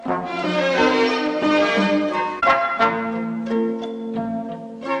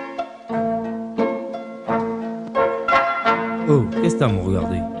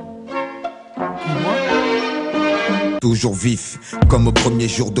toujours vif, comme au premier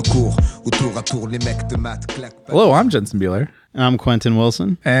jour de cours, où tour à tour les mecs te matent, claquent. Hello, I'm Jensen Bueller. And I'm Quentin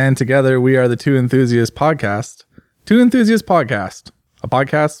Wilson. And together we are the Two Enthusiasts Podcast. Two Enthusiasts Podcast. A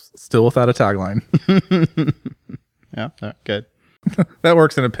podcast still without a tagline. Yeah, good. That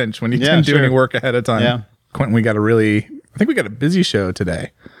works in a pinch when you didn't do any work ahead of time. Yeah. Quentin, I think we got a busy show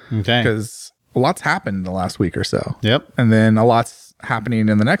today. Okay. Because a lot's happened in the last week or so. Yep. And then a lot's happening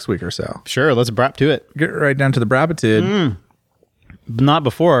in the next week or so. Sure, let's brap to it. Get right down to the brabitude. Not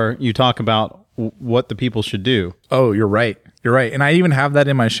before you talk about what the people should do. Oh, you're right. You're right. And I even have that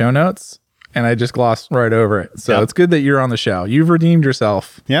in my show notes, and I just glossed right over it. So It's good that you're on the show. You've redeemed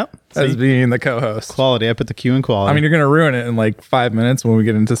yourself Yep. as being the co-host. Quality. I put the Q in quality. I mean, you're going to ruin it in like 5 minutes when we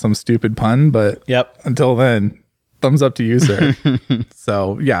get into some stupid pun, but until then, thumbs up to you, sir.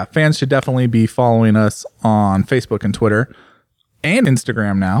 So yeah, fans should definitely be following us on Facebook and Twitter and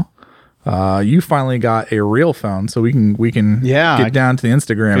Instagram now. You finally got a real phone, so we can get down to the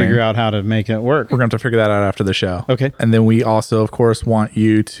Instagram. Figure out how to make it work. We're going to have to figure that out after the show. Okay. And then we also, of course, want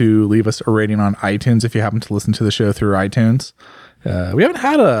you to leave us a rating on iTunes if you happen to listen to the show through iTunes. We haven't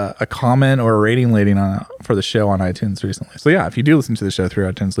had a comment or a rating for the show on iTunes recently. So yeah, if you do listen to the show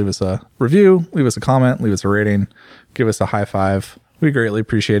through iTunes, leave us a review, leave us a comment, leave us a rating, give us a high five. We greatly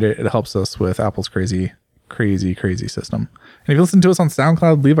appreciate it. It helps us with Apple's crazy system. And if you listen to us on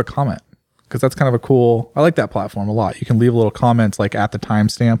SoundCloud, leave a comment, because that's kind of I like that platform a lot. You can leave little comments like at the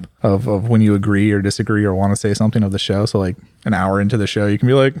timestamp of when you agree or disagree or want to say something of the show. So like an hour into the show, you can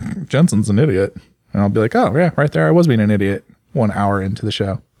be like, Jensen's an idiot. And I'll be like, oh yeah, right there. I was being an idiot 1 hour into the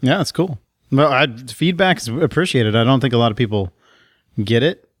show. Yeah, that's cool. Well, feedback is appreciated. I don't think a lot of people get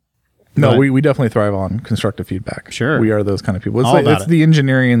it. No, we definitely thrive on constructive feedback. Sure. We are those kind of people. It's it. the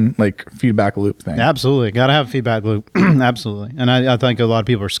engineering like feedback loop thing. Absolutely. Got to have a feedback loop. Absolutely. And I think a lot of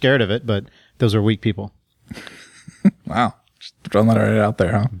people are scared of it, but those are weak people. Wow. Just throwing that right out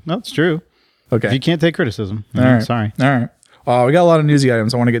there, huh? No, it's true. Okay. If you can't take criticism, All right. Sorry. All right. We got a lot of newsy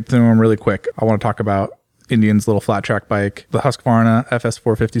items. I want to get through them really quick. I want to talk about Indian's little flat track bike, the Husqvarna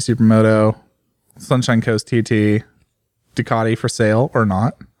FS450 Supermoto, Sunshine Coast TT, Ducati for sale or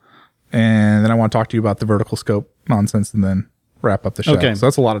not. And then I want to talk to you about the vertical scope nonsense and then wrap up the show. Okay. So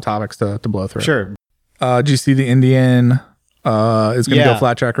that's a lot of topics to blow through. Sure. Did you see the Indian is going to go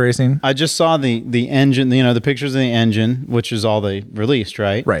flat track racing? I just saw the engine, the pictures of the engine, which is all they released,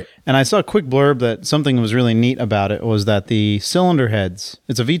 right? Right. And I saw a quick blurb that something was really neat about it was that the cylinder heads,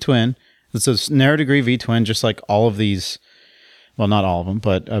 it's a V-twin. It's a narrow degree V-twin, just like all of these. Well, not all of them,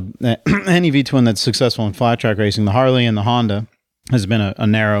 but any V-twin that's successful in flat track racing, the Harley and the Honda has been a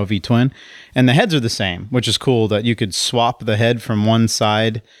narrow V-twin. And the heads are the same, which is cool that you could swap the head from one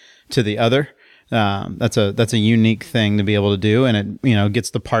side to the other. That's a unique thing to be able to do. And it,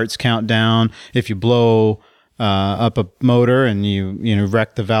 gets the parts count down. If you blow up a motor and you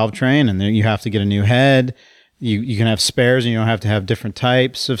wreck the valve train and then you have to get a new head, you can have spares and you don't have to have different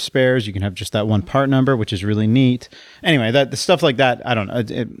types of spares. You can have just that one part number, which is really neat. Anyway, the stuff like that, I don't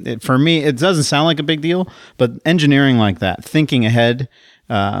know. For me, it doesn't sound like a big deal, but engineering like that, thinking ahead,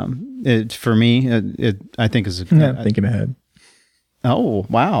 for me, I think is thinking ahead. Oh,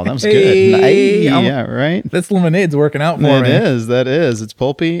 wow. That was good. Yeah, right. This lemonade's working out for me. That is. It's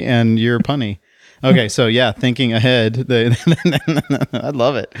pulpy and you're punny. Okay, so yeah, thinking ahead. I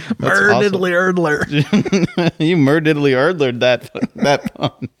love it. Diddly erdler. You diddly erdlered that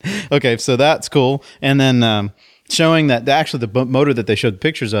pun. Okay, so that's cool. And then showing that the motor that they showed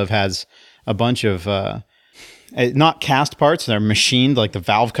pictures of has a bunch of not cast parts, they're machined, like the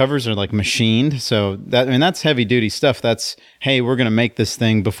valve covers are like machined. So that's heavy duty stuff. That's, hey, we're going to make this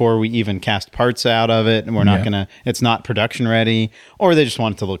thing before we even cast parts out of it. And we're not going to, it's not production ready, or they just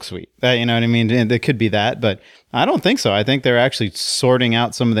want it to look sweet. You know what I mean? And it could be that, but I don't think so. I think they're actually sorting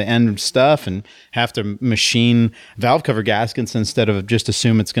out some of the end stuff and have to machine valve cover gaskets instead of just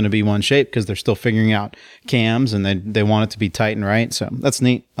assume it's going to be one shape, because they're still figuring out cams and they want it to be tight and right. So that's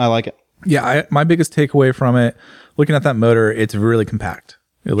neat. I like it. Yeah, my biggest takeaway from it, looking at that motor, it's really compact.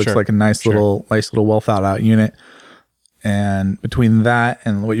 It looks like a nice little well thought out unit. And between that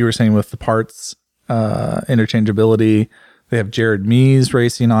and what you were saying with the parts interchangeability, they have Jared Mees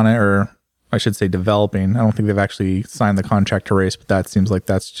racing on it, or I should say developing. I don't think they've actually signed the contract to race, but that seems like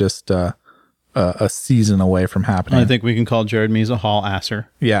that's just a season away from happening. I think we can call Jared Mees a hall asser.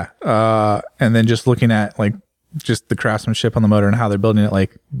 Yeah. And then just looking at like just the craftsmanship on the motor and how they're building it,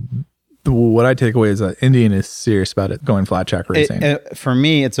 like what I take away is that Indian is serious about it going flat track racing. For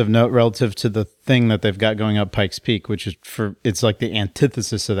me, it's of note relative to the thing that they've got going up Pikes Peak, which is it's like the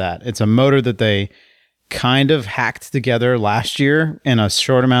antithesis of that. It's a motor that they kind of hacked together last year in a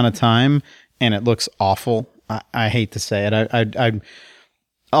short amount of time, and it looks awful. I hate to say it.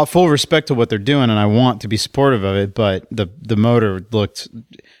 I full respect to what they're doing, and I want to be supportive of it. But the motor looked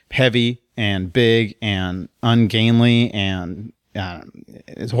heavy and big and ungainly, and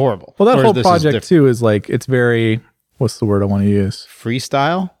it's horrible. Well, that Whereas whole this is project too is like, it's very, what's the word I want to use?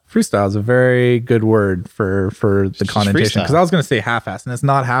 freestyle. Freestyle is a very good word for the just connotation, freestyle. because I was going to say half-assed, and it's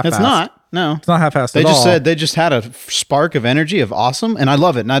not half-assed. It's not. No, It's not half-assed They at just all. said they just had a spark of energy of awesome, and I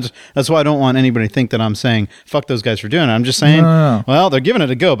love it. And that's why I don't want anybody to think that I'm saying fuck those guys for doing it. I'm just saying, No. well, they're giving it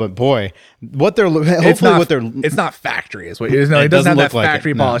a go, but boy, what they're hopefully it's not, what they're it's not factory is what it is. No, It it doesn't have doesn't that look like it,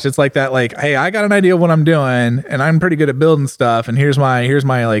 factory no. polish. It's like that, like, hey, I got an idea of what I'm doing, and I'm pretty good at building stuff, and here's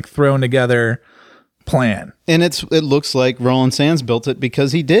my like thrown together plan. and it looks like Roland Sands built it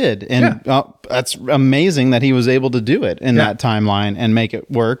because he did, and that's amazing that he was able to do it in that timeline and make it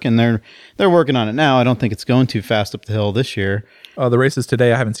work. And they're working on it now. I don't think it's going too fast up the hill this year. The races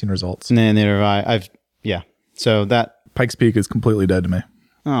today, I haven't seen results. And neither have I. So that. Pikes Peak is completely dead to me.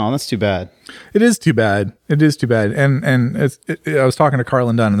 Oh, that's too bad. It is too bad. It is too bad. And I was talking to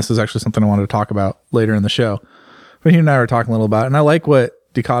Carlin Dunn, and this is actually something I wanted to talk about later in the show. But he and I were talking a little about it, and I like what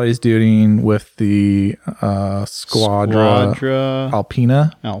Ducati's doing with the Squadra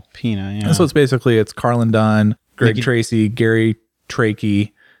Alpina. Alpina, yeah. And so it's Carlin Dunn, Greg Tracy, Gary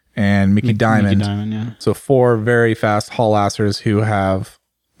Trakey, and Mickey Diamond. Mickey Diamond, yeah. So 4 very fast Hall Assers who have,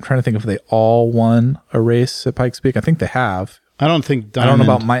 I'm trying to think if they all won a race at Pikes Peak. I think they have. I don't think I don't know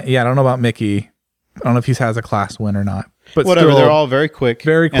about I don't know about Mickey. I don't know if he has a class win or not. But whatever, still, they're all very quick.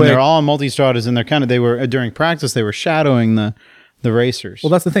 Very And they're quick. all on multi-stratas, and they were during practice, they were shadowing the racers. Well,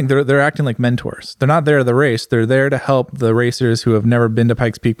 that's the thing. They're acting like mentors. They're not there to the race. They're there to help the racers who have never been to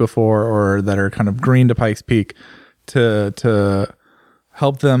Pikes Peak before, or that are kind of green to Pikes Peak, to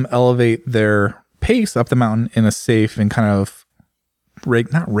help them elevate their pace up the mountain in a safe and kind of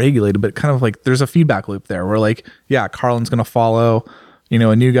not regulated, but kind of like there's a feedback loop there where, like, yeah, Carlin's going to follow,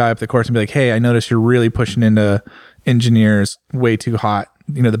 a new guy up the course and be like, hey, I noticed you're really pushing into engineers way too hot.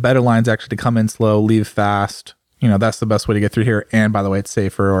 The better line's actually to come in slow, leave fast. That's the best way to get through here. And by the way, it's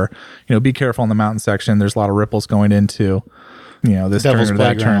safer. Or, be careful on the mountain section. There's a lot of ripples going into, this Devil's turn or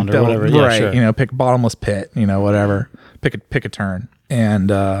that turn. Playground or whatever. Yeah, right. sure. Pick bottomless pit, whatever. Pick a turn. And,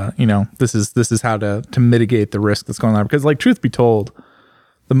 this is how to mitigate the risk that's going on. Because, like, truth be told,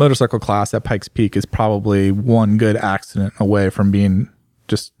 the motorcycle class at Pikes Peak is probably one good accident away from being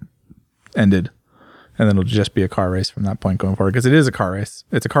just ended. And then it'll just be a car race from that point going forward, because it is a car race.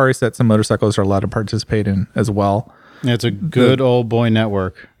 It's a car race that some motorcycles are allowed to participate in as well. Yeah, it's a good old boy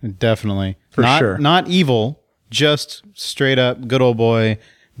network, definitely. For sure. Not evil, just straight up good old boy.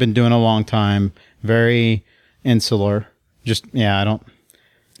 Been doing a long time. Very insular. Just I don't.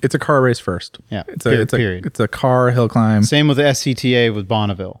 It's a car race first. Yeah, It's period. It's a car hill climb. Same with the SCTA with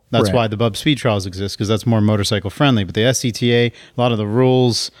Bonneville. That's Right. why the Bub Speed Trials exist, because that's more motorcycle friendly. But the SCTA, a lot of the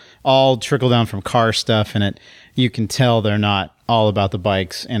rules all trickle down from car stuff, and you can tell they're not all about the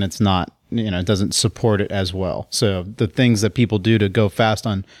bikes, and it's not, it doesn't support it as well. So the things that people do to go fast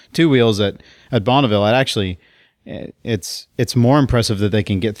on 2 wheels at Bonneville, it's more impressive that they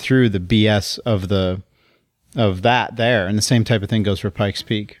can get through the BS of that there, and the same type of thing goes for Pikes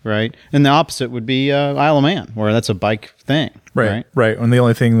Peak, right? And the opposite would be Isle of Man, where that's a bike thing, right? And the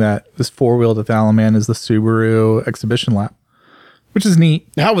only thing that is 4-wheeled at the Isle of Man is the Subaru Exhibition Lap, which is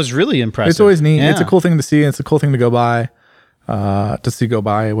neat. That was really impressive. It's always neat. Yeah. It's a cool thing to see. It's a cool thing to go by,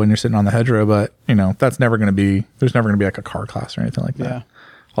 when you're sitting on the hedgerow. But that's never going to be. There's never going to be like a car class or anything like that. Yeah.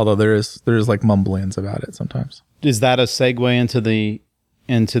 Although there's like mumblings about it sometimes. Is that a segue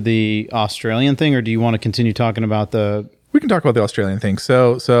into the Australian thing, or do you want to continue talking about the? We can talk about the Australian thing.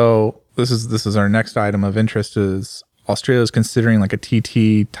 So this is our next item of interest. Is Australia is considering like a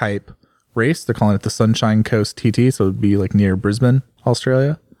TT type race. They're calling it the Sunshine Coast TT. So it'd be like near Brisbane,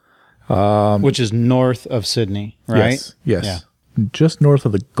 Australia. Which is north of Sydney, right? Yes. Yeah. Just north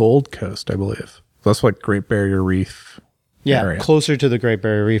of the Gold Coast, I believe. That's like Great Barrier Reef. Yeah, area. closer to the Great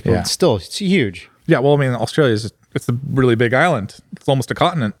Barrier Reef, but it's huge. Yeah, well, I mean, Australia it's a really big island. It's almost a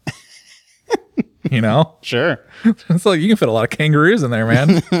continent. Sure. It's like you can fit a lot of kangaroos in there,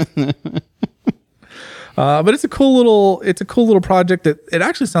 man. But it's a cool little project. It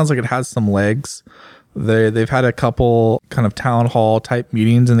actually sounds like it has some legs. They've had a couple kind of town hall type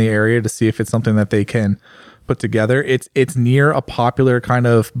meetings in the area to see if it's something that they can put together. It's near a popular kind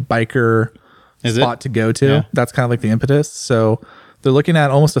of biker spot to go to. Yeah. That's kind of like the impetus. So they're looking at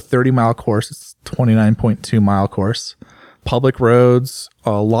almost a 30-mile course. It's 29.2-mile course. Public roads.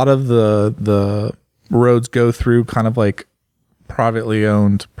 A lot of the roads go through kind of like privately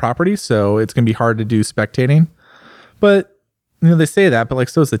owned property, so it's gonna be hard to do spectating. But they say that, but like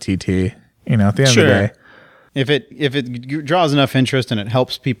so is the TT. At the end of the day, If it draws enough interest and it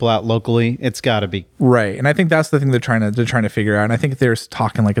helps people out locally, it's got to be right. And I think that's the thing they're trying to figure out. And I think they're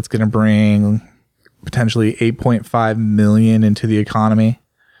talking like it's going to bring potentially 8.5 million into the economy,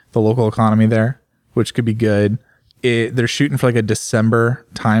 the local economy there, which could be good. They're shooting for like a December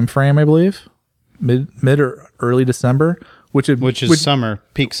time frame, I believe, mid or early December, which is summer,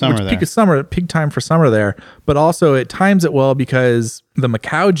 peak summer there. Peak time for summer there. But also it times it well because the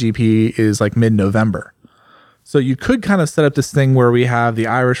Macau GP is like mid-November. So you could kind of set up this thing where we have the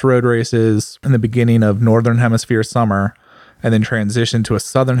Irish road races in the beginning of Northern Hemisphere summer and then transition to a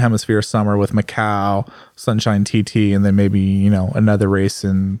Southern Hemisphere summer with Macau, Sunshine TT, and then maybe, another race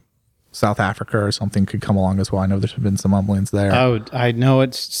in South Africa or something could come along as well. I know there's been some rumblings there. I know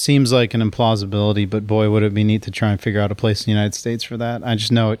it seems like an implausibility, but boy, would it be neat to try and figure out a place in the United States for that. I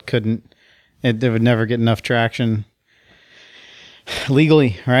just know it couldn't. It would never get enough traction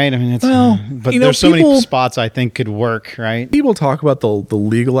legally, right? I mean, but there's so many spots I think could work, right? People talk about the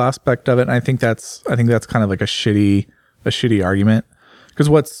legal aspect of it, and I think that's kind of like a shitty argument. Because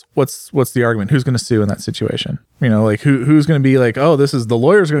what's the argument? Who's going to sue in that situation? Like who's going to be like, oh, this is the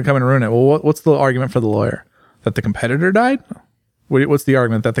lawyer's going to come and ruin it. Well, what's the argument for the lawyer? That the competitor died? What's the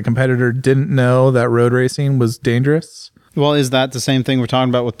argument? That the competitor didn't know that road racing was dangerous? Well, is that the same thing we're talking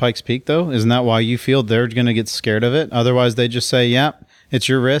about with Pikes Peak, though? Isn't that why you feel they're going to get scared of it? Otherwise, they just say, yeah, it's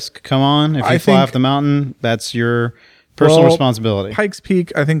your risk. Come on. If you fly off the mountain, that's your personal responsibility. Pikes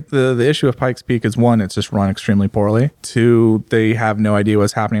Peak, I think the issue of Pikes Peak is, one, it's just run extremely poorly. Two, they have no idea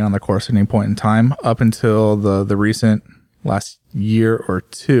what's happening on the course at any point in time. Up until the recent last year or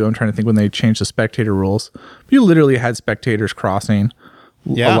two, I'm trying to think when they changed the spectator rules. You literally had spectators crossing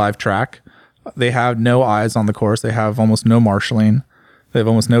a live track. They have no eyes on the course. They have almost no marshaling. They have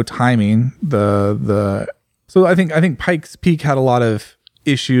almost no timing. So I think Pikes Peak had a lot of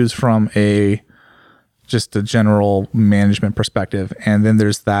issues from just a general management perspective. And then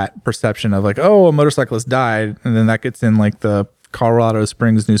there's that perception of like, oh, a motorcyclist died. And then that gets in like the Colorado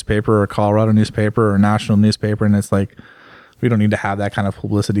Springs newspaper or Colorado newspaper or national newspaper. And it's like, we don't need to have that kind of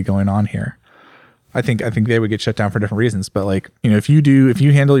publicity going on here. I think they would get shut down for different reasons. But like, if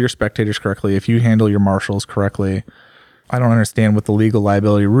you handle your spectators correctly, if you handle your marshals correctly, I don't understand what the legal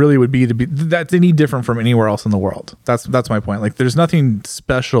liability really would be that's any different from anywhere else in the world. That's my point. Like, there's nothing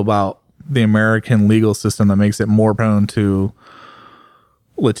special about the American legal system that makes it more prone to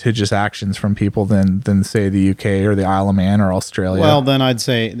litigious actions from people than say the UK or the Isle of Man or Australia. Well, then I'd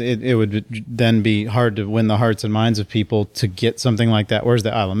say it would then be hard to win the hearts and minds of people to get something like that. Whereas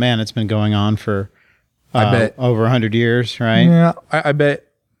the Isle of Man, it's been going on for I bet over 100 years, right? Yeah, I bet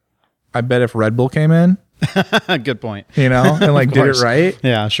if Red Bull came in, good point. And like did it right.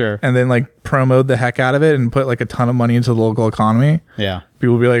 Yeah, sure. And then like promoted the heck out of it and put like a ton of money into the local economy. Yeah.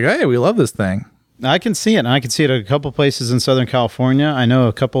 People would be like, hey, we love this thing. I can see it. And I can see it at a couple places in Southern California. I know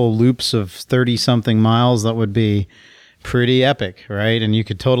a couple loops of 30-something miles that would be pretty epic, right? And you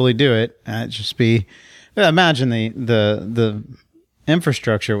could totally do it. It'd just be, imagine the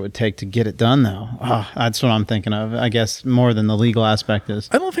infrastructure it would take to get it done, though. That's what I'm thinking of, I guess, more than the legal aspect is.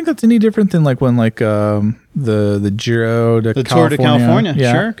 I don't think that's any different than like when like the Giro to the California. Tour de California.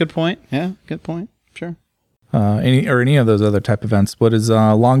 Yeah. Sure. Good point. Yeah, good point. Sure. Any of those other type events. What is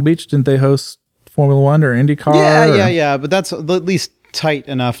Long Beach? Didn't they host Formula One or IndyCar? Yeah. But that's at least tight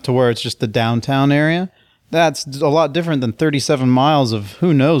enough to where it's just the downtown area. That's a lot different than 37 miles of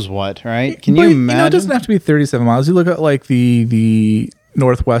who knows what, right? Can you imagine? It doesn't have to be 37 miles. You look at like the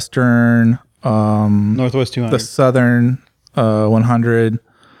Northwestern, Northwest 200, the Southern 100.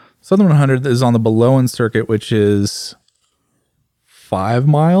 Southern 100 is on the below-end circuit, which is 5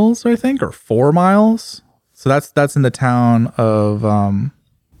 miles, I think, or 4 miles. So that's in the town of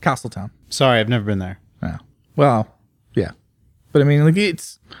Castletown. Sorry, I've never been there. Yeah. Well, yeah. But I mean, like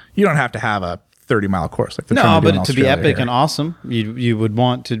you don't have to have a 30-mile course like the but to be epic and awesome, you would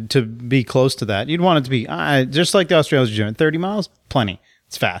want to be close to that. You'd want it to be just like the Australians are doing. 30 miles, plenty.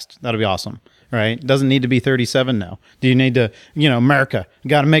 It's fast. That'll be awesome, right? It doesn't need to be 37 now. Do you need to, America,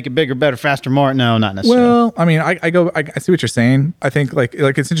 got to make it bigger, better, faster, more? No, not necessarily. Well, I mean, I see what you're saying. I think like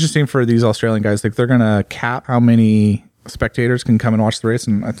it's interesting for these Australian guys. Like they're gonna cap how many spectators can come and watch the race,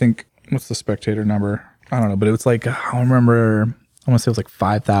 and I think what's the spectator number? I don't know, but it was like I don't remember. I want to say it was like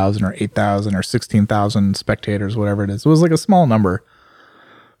 5,000 or 8,000 or 16,000 spectators, whatever it is. It was like a small number,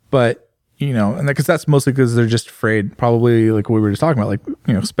 but and because that's mostly because they're just afraid, probably like what we were just talking about,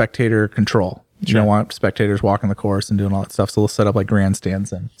 like, spectator control. You don't want spectators walking the course and doing all that stuff. So they'll set up like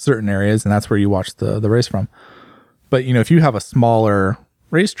grandstands in certain areas, and that's where you watch the race from. But, if you have a smaller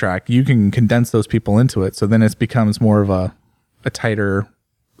racetrack, you can condense those people into it. So then it becomes more of a tighter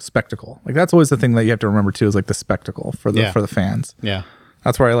spectacle. Like that's always the thing that you have to remember too, is like the spectacle for the Yeah. for the fans. Yeah.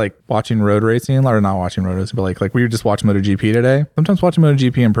 That's why I like watching road racing, or not watching road racing, but like we were just watching MotoGP today. Sometimes watching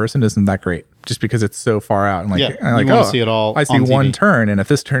MotoGP in person isn't that great, just because it's so far out. And like, Yeah, I'm like, you wanna see it all I see on one TV. turn, and if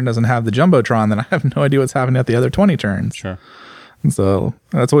this turn doesn't have the jumbotron, then I have no idea what's happening at the other 20 turns. Sure. And so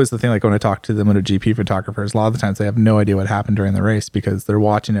that's always the thing. Like when I talk to the MotoGP photographers, a lot of the times they have no idea what happened during the race because they're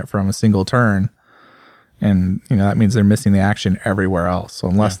watching it from a single turn. And, that means they're missing the action everywhere else. So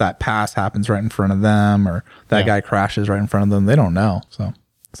unless that pass happens right in front of them or that guy crashes right in front of them, they don't know. So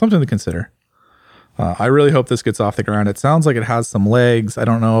something to consider. I really hope this gets off the ground. It sounds like it has some legs. I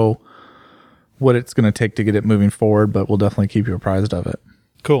don't know what it's going to take to get it moving forward, but we'll definitely keep you apprised of it.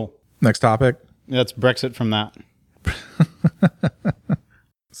 Cool. Next topic. That's Brexit from that.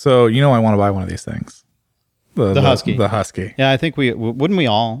 So, I want to buy one of these things. The Husky. The Husky. Yeah, I think wouldn't we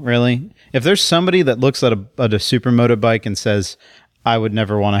all really? If there's somebody that looks at a supermoto bike and says, "I would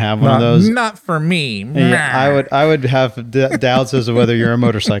never want to have one of those," Not for me. yeah, I would have doubts as to whether you're a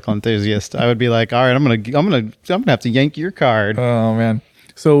motorcycle enthusiast. I would be like, all right, I'm gonna have to yank your card. Oh man.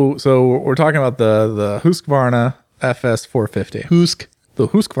 So we're talking about the Husqvarna FS 450. Husk. The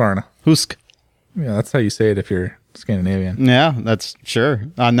Husqvarna. Husk. Yeah, that's how you say it if you're Scandinavian. Yeah, that's sure.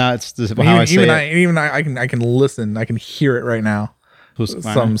 No, it's this is how I say it. I can listen. I can hear it right now.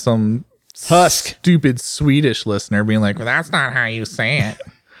 Husqvarna. Some Husk. stupid Swedish listener being like, well, that's not how you say it.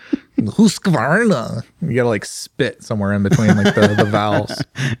 Husqvarna. You gotta like spit somewhere in between like the vowels.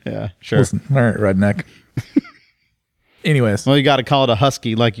 Yeah, sure. Listen, all right, redneck. Anyways, Well, you got to call it a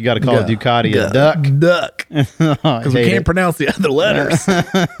Husky, like you got to call a Ducati a duck. duck, because we can't pronounce the other letters.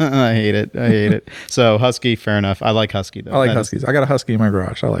 I hate it. So Husky, fair enough. I like Husky though. I like That is- Huskies. I got a Husky in my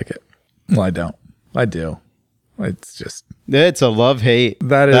garage. I like it. Well, I don't. I do. It's just It's a love hate.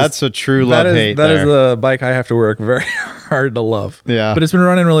 That's a true love hate. That is there. a bike I have to work very hard to love. Yeah. but it's been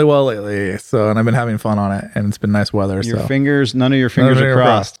running really well lately. So, and I've been having fun on it, and it's been nice weather. Your so fingers, none of your fingers Nothing are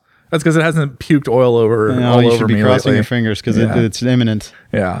crossed. That's because it hasn't puked oil over No, all you over should be me crossing lately. your fingers because Yeah. it's imminent.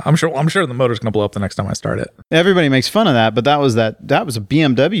 Yeah, I'm sure the motor's gonna blow up the next time I start it. Everybody makes fun of that, but that was a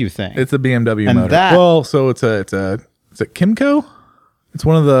BMW thing. It's a BMW And motor. that- Well, so is it Kimco? It's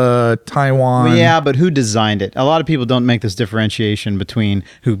one of the Taiwan. Well, yeah, but who designed it? A lot of people don't make this differentiation between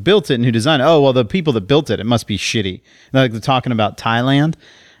who built it and who designed it. Oh, well, the people that built it must be shitty. Like they're talking about Thailand.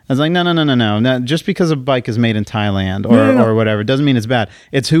 I was like, no. No, just because a bike is made in Thailand or whatever doesn't mean it's bad.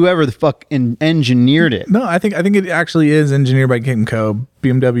 It's whoever the fuck engineered it. No, I think it actually is engineered by Kimco.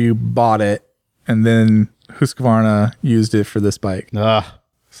 BMW bought it, and then Husqvarna used it for this bike. Ugh.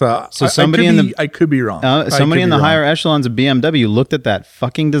 So somebody I could be wrong. Somebody in the higher echelons of BMW looked at that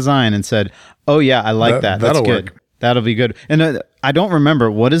fucking design and said, "Oh yeah, I like that. That's that'll good. work. That'll be good." And I don't remember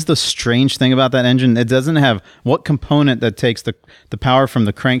what is the strange thing about that engine. It doesn't have what component that takes the power from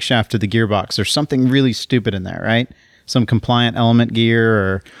the crankshaft to the gearbox. There's something really stupid in there, right? Some compliant element gear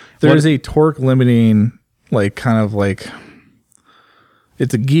or There's a torque limiting,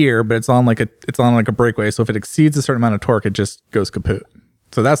 it's a gear, but it's on like a breakaway. So if it exceeds a certain amount of torque, it just goes kaput.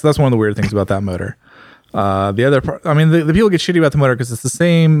 So that's one of the weird things about that motor. The other part, I mean, the people get shitty about the motor because it's the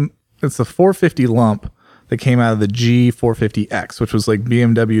same. It's the 450 lump that came out of the G450X, which was like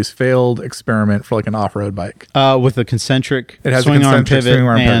BMW's failed experiment for like an off-road bike. with the concentric It has a swing arm concentric pivot swing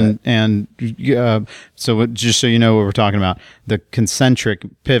arm and so just so you know what we're talking about, the concentric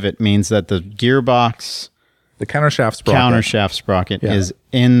pivot means that the gearbox The countershaft sprocket. countershaft sprocket Yeah. is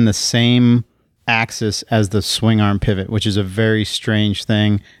in the same axis as the swing arm pivot, which is a very strange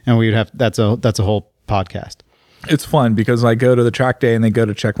thing, and we would have that's a whole podcast. It's fun because I go to the track day and they go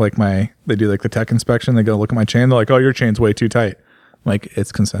to check they do like the tech inspection. They go look at my chain. They're like, "Oh, your chain's way too tight." I'm like,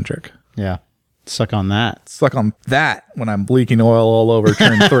 it's concentric. Yeah, suck on that. Suck on that when I'm leaking oil all over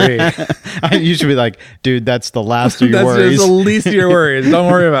turn 3. You should be like, dude, that's the last of your That's worries. just the least of your worries.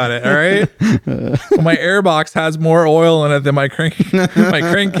 Don't worry about it. All right. Well, my airbox has more oil in it than my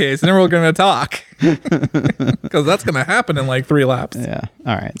crankcase, and then we're going to talk because that's going to happen in like 3 laps. Yeah.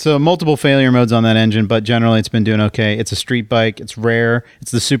 All right. So multiple failure modes on that engine, but generally it's been doing okay. It's a street bike. It's rare.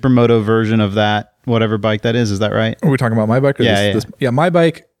 It's the supermoto version of that, whatever bike that is. Is that right? Are we talking about my bike? Or Yeah, yeah. My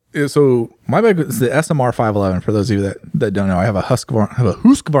bike. So my bike is the SMR 511. For those of you that don't know, I have a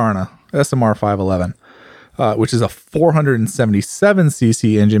Husqvarna SMR 511, which is a 477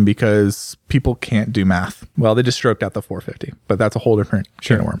 cc engine because people can't do math. Well, they just stroked out the 450, but that's a whole different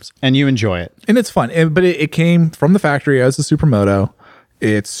can of worms. And you enjoy it. And it's fun. But it came from the factory as a supermoto.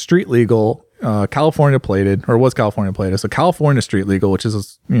 It's street legal, California plated, or was California plated. So California street legal, which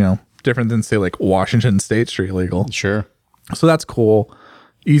is different than say like Washington State street legal. Sure. So that's cool.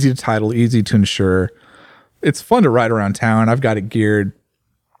 Easy to title, easy to insure. It's fun to ride around town. I've got it geared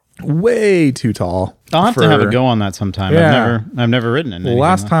way too tall. I'll have to have a go on that sometime. Yeah. I've never ridden it. The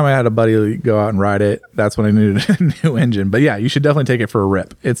last time I had a buddy go out and ride it, that's when I needed a new engine. But yeah, you should definitely take it for a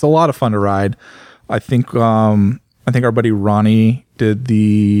rip. It's a lot of fun to ride. I think our buddy Ronnie did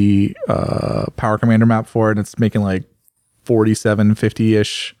the Power Commander map for it, and it's making like 47,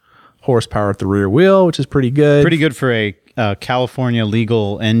 50-ish horsepower at the rear wheel, which is pretty good. Pretty good for a California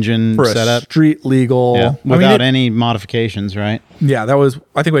legal engine for setup. A street legal. Without any modifications, right? Yeah,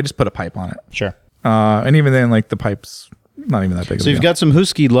 I think I just put a pipe on it. Sure. And even then, like the pipe's not even that big. So you've got some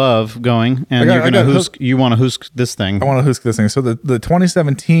Husky love going, and you want to Husk this thing. I want to Husk this thing. So the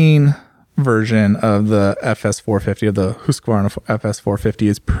 2017 version of the FS450 of the Husqvarna FS450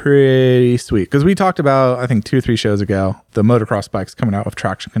 is pretty sweet, because we talked about, I think 2 or 3 shows ago, the motocross bikes coming out with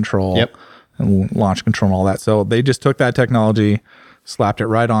traction control and launch control and all that. So they just took that technology, slapped it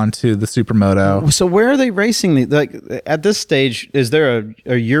right onto the Supermoto. So where are they racing? Like at this stage, is there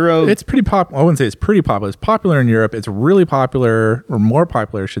a Euro? It's pretty popular. I wouldn't say it's pretty popular. It's popular in Europe. It's really popular, or more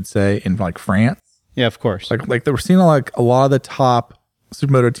popular, I should say, in like France. Yeah, of course. Like we're seeing like a lot of the top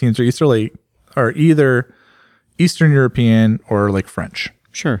Supermoto teams are either Eastern European or like French.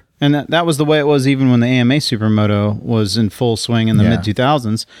 Sure. And that was the way it was even when the AMA Supermoto was in full swing in the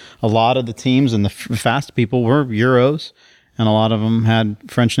mid-2000s. A lot of the teams and the fast people were Euros, and a lot of them had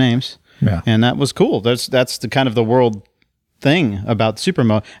French names. Yeah. And that was cool. That's the kind of the world thing about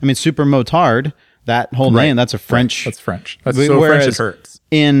Supermo. I mean, Supermotard, that whole name, that's a French. That's French. That's so French it hurts.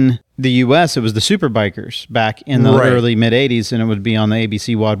 In the U.S., it was the Superbikers back in the early mid-'80s, and it would be on the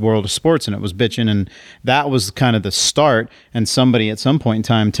ABC Wide World of Sports, and it was bitching, and that was kind of the start. And somebody at some point in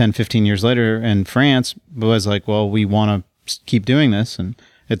time, 10, 15 years later in France, was like, well, we want to keep doing this, and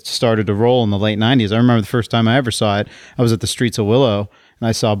it started to roll in the late 90s. I remember the first time I ever saw it, I was at the Streets of Willow, and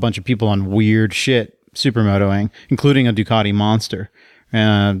I saw a bunch of people on weird shit supermotoing, including a Ducati Monster.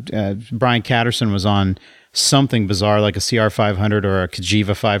 Brian Catterson was on something bizarre like a CR500 or a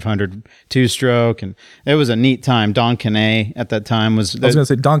Cagiva 500 two-stroke, and it was a neat time. Don Canet at that time was... I was going to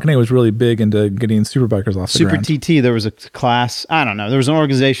say, Don Canet was really big into getting superbikers off the ground. Super TT, there was a class, I don't know, there was an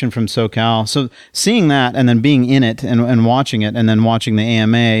organization from SoCal. So seeing that and then being in it and watching it, and then watching the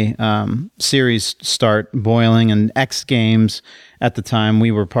AMA series start boiling, and X Games at the time, we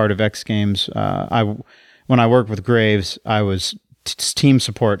were part of X Games. When I worked with Graves, I was team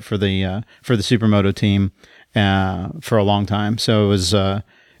support for the Supermoto team for a long time. So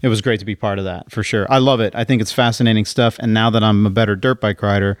it was great to be part of that, for sure. I love it. I think it's fascinating stuff. And now that I'm a better dirt bike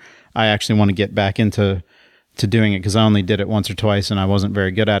rider, I actually want to get back into doing it, because I only did it once or twice, and I wasn't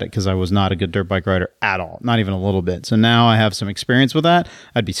very good at it because I was not a good dirt bike rider at all, not even a little bit. So now I have some experience with that.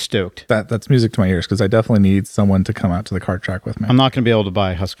 I'd be stoked. That's music to my ears, because I definitely need someone to come out to the kart track with me. I'm not going to be able to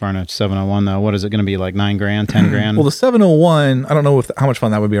buy a Husqvarna 701 though. What is it going to be, like $9,000, $10,000? Well, the 701, I don't know how much fun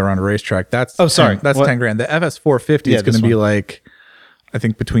that would be around a racetrack. That's that's $10,000. The FS450 is going to be like, I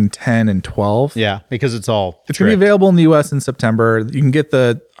think, between 10 and 12. Yeah, because it's going to be available in the US in September. You can get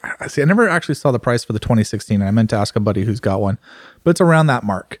I never actually saw the price for the 2016. I meant to ask a buddy who's got one, but it's around that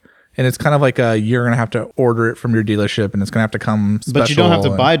mark. And it's kind of like you're going to have to order it from your dealership, and it's going to have to come special. But you don't have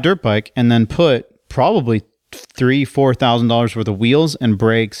to buy a dirt bike and then put probably $3,000-$4,000 worth of wheels and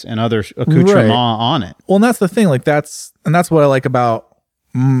brakes and other accoutrement on it. Well, and that's the thing. Like that's what I like about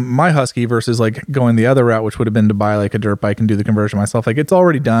my Husky versus like going the other route, which would have been to buy like a dirt bike and do the conversion myself. Like it's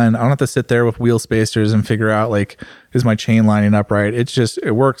already done. I don't have to sit there with wheel spacers and figure out like, is my chain lining up right? It's just,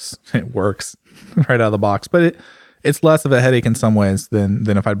 it works right out of the box, but it's less of a headache in some ways than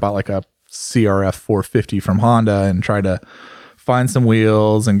if I'd bought like a CRF 450 from Honda and try to find some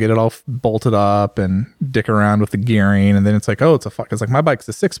wheels and get it all bolted up and dick around with the gearing. And then it's like, it's like my bike's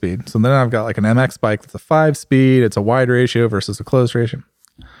a 6-speed. So then I've got like an MX bike that's a 5-speed. It's a wide ratio versus a closed ratio.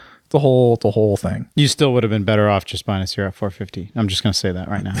 It's a whole thing. You still would have been better off just buying a CRF 450. I'm just going to say that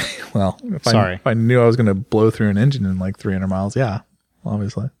right now. Well, if I knew I was going to blow through an engine in like 300 miles, yeah,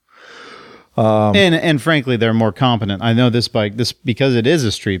 obviously. And frankly, they're more competent. I know this bike, because it is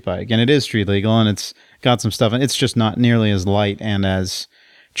a street bike and it is street legal and it's got some stuff, and it's just not nearly as light and as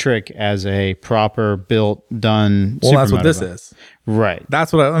trick as a proper built, done. Well, that's what this is. Right.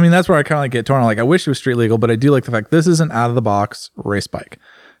 That's what that's where I kind of like get torn. Like, I wish it was street legal, but I do like the fact this is an out of the box race bike.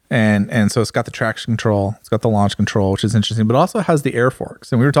 And so it's got the traction control, it's got the launch control, which is interesting, but also has the air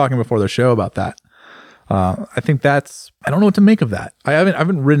forks. And we were talking before the show about that. I think I don't know what to make of that. I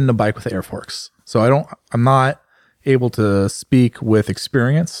haven't ridden a bike with air forks, so I'm not able to speak with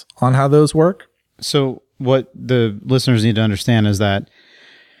experience on how those work. So what the listeners need to understand is that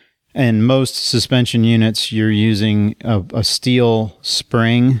in most suspension units, you're using a steel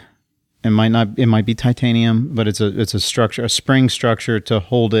spring It might be titanium, but it's a structure, a spring structure to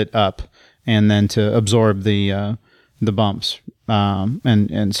hold it up and then to absorb the bumps.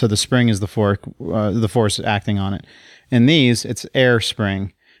 And so the spring is the force acting on it. In these, it's air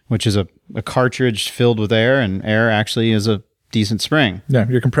spring, which is a cartridge filled with air, and air actually is a decent spring. Yeah,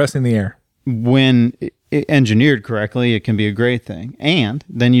 you're compressing the air. When engineered correctly, it can be a great thing. And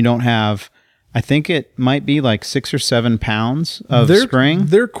then you don't have, I think it might be like 6 or 7 pounds of spring.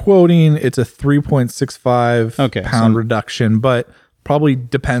 They're quoting it's a 3.65 pound reduction, but probably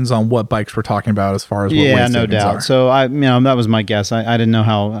depends on what bikes we're talking about as far as what weight no doubt. are. So that was my guess. I didn't know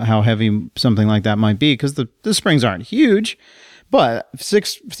how heavy something like that might be because the springs aren't huge, but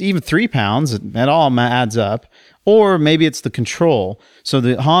even 3 pounds, it all adds up. Or maybe it's the control. So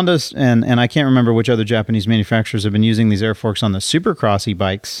the Hondas and I can't remember which other Japanese manufacturers have been using these air forks on the supercrossy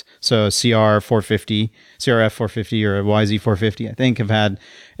bikes. So CRF 450 or a YZ 450, I think, have had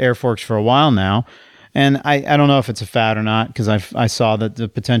air forks for a while now. And I don't know if it's a fad or not because I saw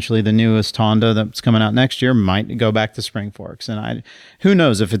that potentially the newest Honda that's coming out next year might go back to spring forks. And who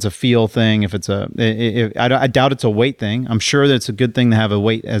knows if it's a feel thing, if it's I doubt it's a weight thing. I'm sure that it's a good thing to have a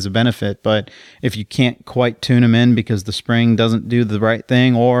weight as a benefit, but if you can't quite tune them in because the spring doesn't do the right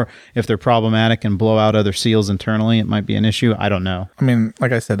thing, or if they're problematic and blow out other seals internally, it might be an issue. I don't know. I mean,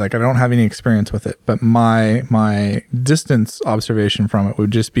 like I said, I don't have any experience with it, but my distance observation from it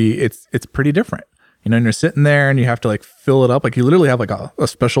would just be it's pretty different. And you're sitting there and you have to fill it up. You literally have a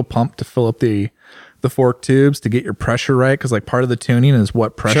special pump to fill up the fork tubes to get your pressure right. Cause part of the tuning is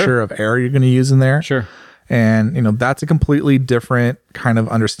what pressure of air you're going to use in there. Sure. And, that's a completely different kind of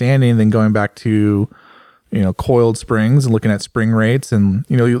understanding than going back to, coiled springs and looking at spring rates. And,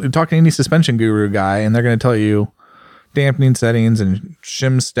 you're talking to any suspension guru guy and they're going to tell you dampening settings and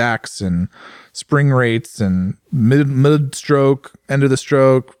shim stacks and spring rates and mid stroke, end of the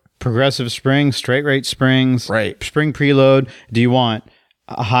stroke, progressive springs, straight rate springs, right? Spring preload. Do you want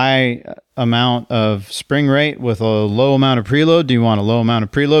a high amount of spring rate with a low amount of preload? Do you want a low amount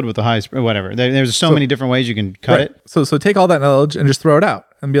of preload with a high whatever? There's so many different ways you can cut it. So take all that knowledge and just throw it out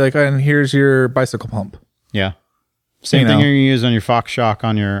and be like, and here's your bicycle pump. Yeah. Same thing you're gonna use on your Fox shock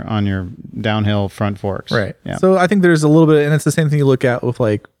on your downhill front forks. Right. Yeah. So I think there's a little bit, and it's the same thing you look at with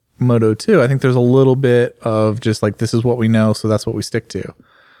Moto 2. I think there's a little bit of just this is what we know, so that's what we stick to.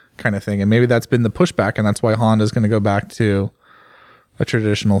 Kind of thing. And maybe that's been the pushback, and that's why Honda's going to go back to a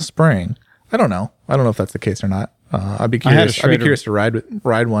traditional spring. I don't know if that's the case or not. I'd be curious to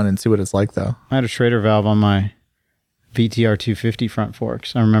ride one and see what it's like, though. I had a Schrader valve on my VTR 250 front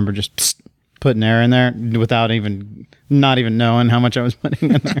forks. I remember just putting air in there without not even knowing how much I was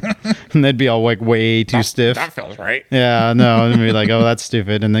putting in there. And they'd be all way too stiff. That feels right. Yeah, no, and be like, oh, that's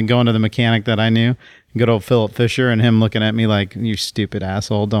stupid. And then going to the mechanic that I knew, good old Philip Fisher, and him looking at me like, you stupid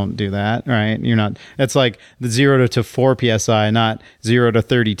asshole, don't do that, right? You're not, it's like the 0 to 4 PSI, not 0 to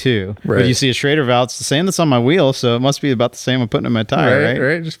 32. Right. But you see a Schrader valve, it's the same that's on my wheel, so it must be about the same I'm putting in my tire, right?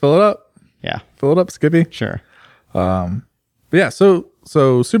 Right, just fill it up. Yeah. Fill it up, Skippy. Sure. But yeah, so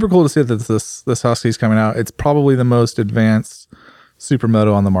super cool to see that this Husky's coming out. It's probably the most advanced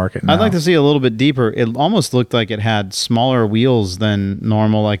supermoto on the market now. I'd like to see a little bit deeper. It almost looked like it had smaller wheels than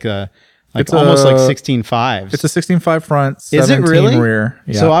normal, it's almost like 16.5s. It's a 16.5 front, 17 Is it really? rear.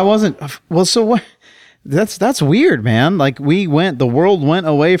 Yeah. So I wasn't. Well, so what? That's weird, man. The world went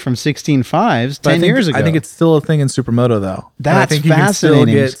away from 16.5s 10 years ago. I think it's still a thing in supermoto, though. That's I think fascinating.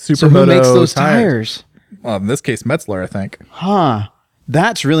 You can still get so who makes supermoto those tires? Well, in this case, Metzler, I think. Huh.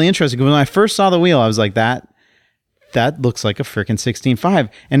 That's really interesting. When I first saw the wheel, I was like, that looks like a freaking 16.5.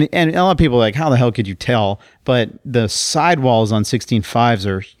 And a lot of people are like, how the hell could you tell? But the sidewalls on 16.5s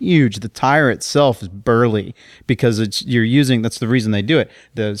are huge. The tire itself is burly because that's the reason they do it.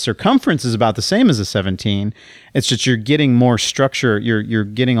 The circumference is about the same as a 17. It's just you're getting more structure. You're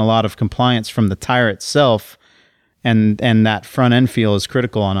getting a lot of compliance from the tire itself. And that front end feel is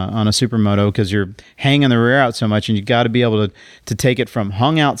critical on a supermoto because you're hanging the rear out so much, and you got to be able to take it from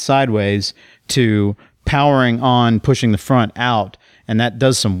hung out sideways to powering on, pushing the front out, and that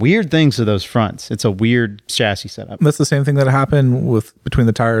does some weird things to those fronts. It's a weird chassis setup. That's the same thing that happened between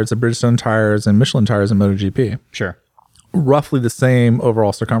the tires, the Bridgestone tires and Michelin tires in MotoGP. Sure, roughly the same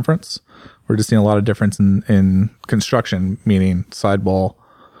overall circumference. We're just seeing a lot of difference in construction, meaning sidewall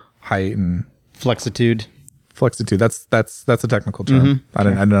height and flexitude. That's a technical term. Mm-hmm. I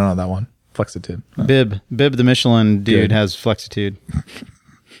don't know that one. Flexitude. Bib, the Michelin dude has flexitude.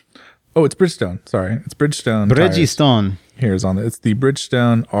 Oh, it's Bridgestone. Sorry, it's Bridgestone. Bridgestone. Here's on it. It's the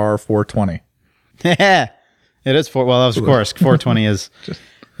Bridgestone R420. It is of course 420 is.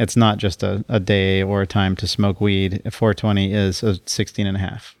 It's not just a day or a time to smoke weed. 420 is a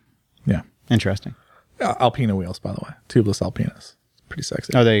 16.5. Yeah, Interesting. Alpina wheels, by the way, tubeless Alpinas, pretty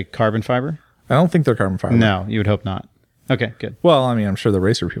sexy. Are they carbon fiber? I don't think they're carbon fiber. No, you would hope not. Okay, good. Well, I mean, I'm sure the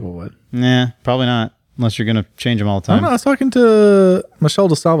racer people would. Nah, probably not. Unless you're going to change them all the I time. don't know. I was talking to Michelle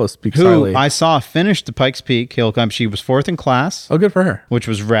DeSalvo speaks Who highly. I saw finish the Pikes Peak hill climb. She was 4th in class, Oh, good for her. which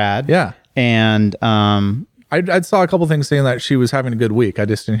was rad. Yeah. And I saw a couple things saying that she was having a good week. I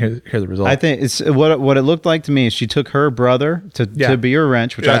just didn't hear the result. I think it's what it looked like to me is she took her brother to be her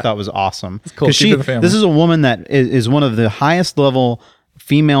wrench, which I Yeah. thought was awesome. cool. 'Cause Keep it in the family. this is a woman that is one of the highest level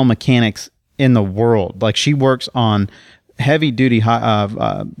female mechanics in the world. Like she works on heavy duty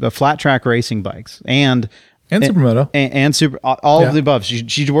flat track racing bikes and Supermoto. and super all Yeah. of the above.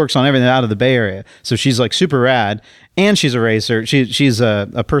 She works on everything out of the Bay Area, so she's like super rad, and she's a racer. She's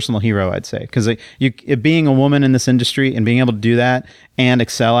a personal hero, I'd say, because being a woman in this industry and being able to do that and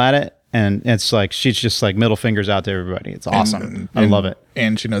excel at it, and it's like she's just like middle fingers out to everybody. It's awesome. I love it.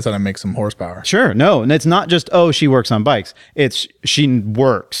 And she knows how to make some horsepower. Sure, no, and it's not just she works on bikes. It's she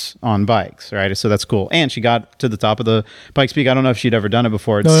works on bikes, right? So that's cool. And she got to the top of the Pikes Peak. I don't know if she'd ever done it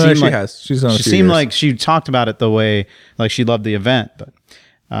before. It No, seemed she like, has. She's done a She few seemed years. like she talked about it the way like she loved the event, but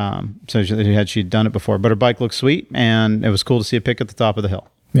so she'd done it before. But her bike looked sweet, and it was cool to see a pick at the top of the hill.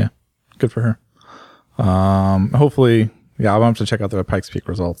 Yeah. Good for her. Hopefully, yeah, I'll have to check out the Pikes Peak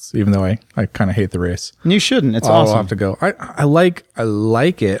results, even though I kind of hate the race. And you shouldn't. It's I'll awesome. have to go. I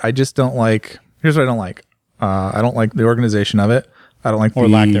like it. I just don't like. Here's what I don't like. I don't like the organization of it. I don't like Or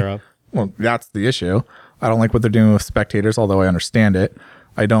lack thereof. Well, that's the issue. I don't like what they're doing with spectators, although I understand it.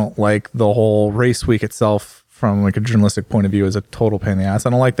 I don't like the whole race week itself from like a journalistic point of view as a total pain in the ass. I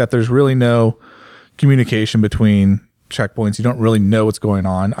don't like that there's really no communication between checkpoints. You don't really know what's going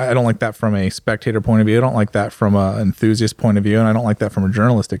on. I don't like that from a spectator point of view. I don't like that from an enthusiast point of view, and I don't like that from a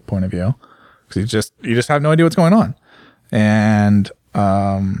journalistic point of view because you just have no idea what's going on. And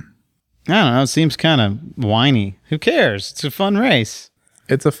I don't know. It seems kind of whiny. Who cares? It's a fun race.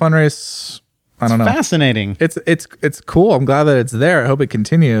 it's a fun race. I don't know. Fascinating. It's cool. I'm glad that it's there. I hope it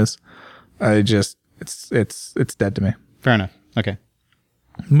continues. I just it's dead to me. Fair enough. Okay.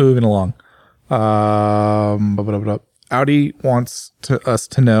 Moving along. Audi wants us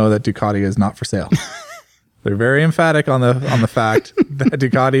to know that Ducati is not for sale. They're very emphatic on the fact that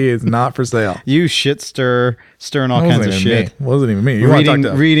Ducati is not for sale. You stirring all kinds of shit. Wasn't even me. You wanna talk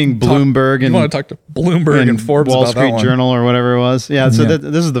to- Reading Bloomberg You and want to talk to Bloomberg and Forbes Wall about that Street one. Journal or whatever it was. Yeah. So Yeah.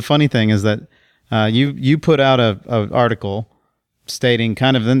 this is the funny thing is that you put out a article stating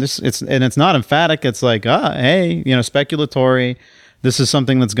kind of then it's not emphatic. It's like hey, speculatory. This is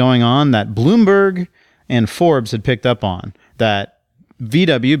something that's going on that Bloomberg and Forbes had picked up on, that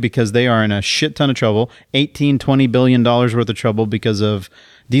VW, because they are in a shit ton of trouble, $20 billion worth of trouble because of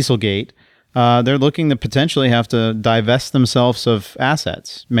Dieselgate. They're looking to potentially have to divest themselves of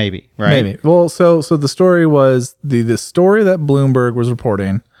assets, maybe, right? Maybe. Well, so the story was the story that Bloomberg was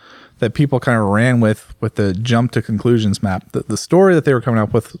reporting that people kind of ran with the jump to conclusions map. The story that they were coming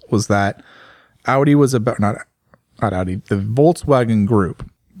up with was that Audi was about not Audi, the Volkswagen Group.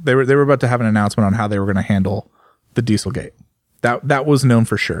 They were about to have an announcement on how they were going to handle the Dieselgate. That was known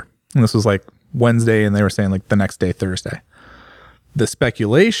for sure. And this was like Wednesday, and they were saying like the next day, Thursday. The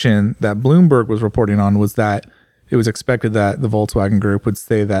speculation that Bloomberg was reporting on was that it was expected that the Volkswagen Group would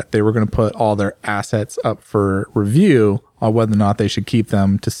say that they were going to put all their assets up for review on whether or not they should keep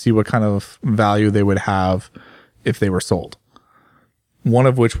them to see what kind of value they would have if they were sold. One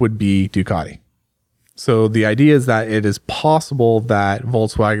of which would be Ducati. So the idea is that it is possible that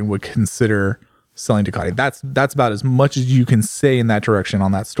Volkswagen would consider selling Ducati. That's about as much as you can say in that direction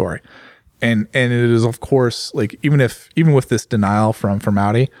on that story. And it is, of course, like even with this denial from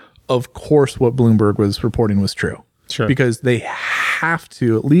Audi, of course what Bloomberg was reporting was true. Sure. Because they have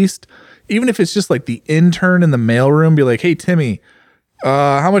to, at least, even if it's just like the intern in the mailroom, be like, hey Timmy,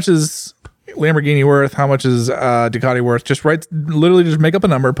 how much is Lamborghini worth? How much is Ducati worth? Just literally just make up a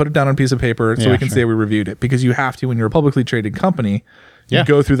number, put it down on a piece of paper so we can say we reviewed it. Because you have to, when you're a publicly traded company, you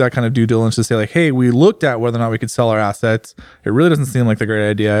go through that kind of due diligence to say like, hey, we looked at whether or not we could sell our assets. It really doesn't seem like the great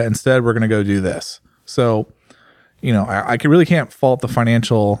idea. Instead, we're going to go do this. So, I really can't fault the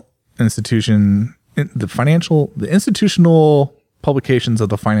financial institution, the institutional publications of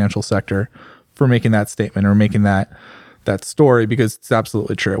the financial sector for making that statement or making that story, because it's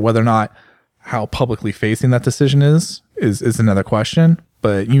absolutely true. Whether or not how publicly facing that decision is another question.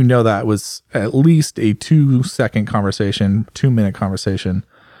 But that was at least a 2-minute conversation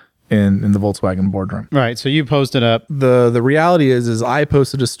in the Volkswagen boardroom. Right. So you posted up. The reality is I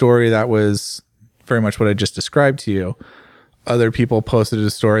posted a story that was very much what I just described to you. Other people posted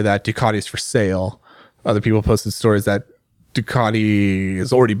a story that Ducati's for sale. Other people posted stories that Ducati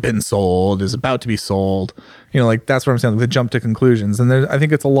has already been sold, is about to be sold. Like that's what I'm saying. Like, the jump to conclusions, and I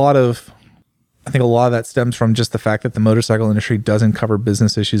think a lot of that stems from just the fact that the motorcycle industry doesn't cover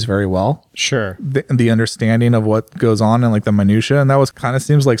business issues very well. Sure. The understanding of what goes on and like the minutia, and that was kind of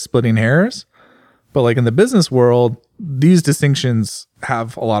seems like splitting hairs. But like in the business world, these distinctions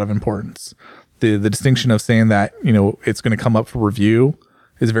have a lot of importance. The distinction of saying that, it's going to come up for review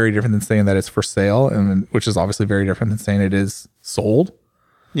is very different than saying that it's for sale, and which is obviously very different than saying it is sold.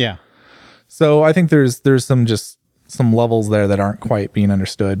 Yeah. So I think there's some levels there that aren't quite being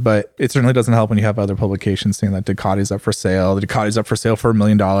understood, but it certainly doesn't help when you have other publications saying that Ducati's up for sale. The Ducati's up for sale for $1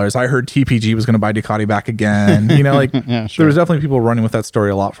 million. I heard TPG was going to buy Ducati back again. Yeah, sure. There was definitely people running with that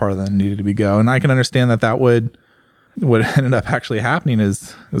story a lot farther than needed to be go. And I can understand that would, what ended up actually happening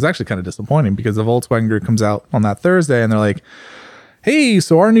is, it was actually kind of disappointing because the Volkswagen Group comes out on that Thursday and they're like, hey,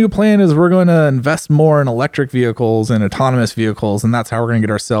 so our new plan is we're going to invest more in electric vehicles and autonomous vehicles, and that's how we're going to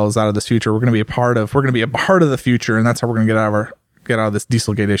get ourselves out of this future. We're going to be a part of the future, and that's how we're going to get out of this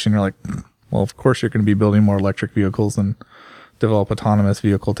Dieselgate issue. And you're like, well, of course you're going to be building more electric vehicles and develop autonomous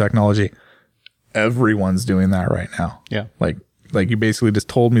vehicle technology. Everyone's doing that right now. Yeah. Like you basically just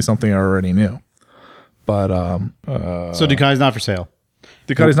told me something I already knew. But so Ducati's not for sale.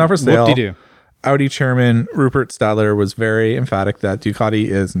 Ducati's not for sale. Whoop-de-doo. Audi chairman Rupert Stadler was very emphatic that Ducati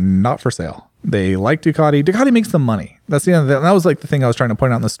is not for sale. They like Ducati. Ducati makes them money. That's the end of that. That was like the thing I was trying to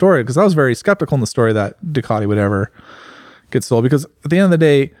point out in the story, because I was very skeptical in the story that Ducati would ever get sold, because at the end of the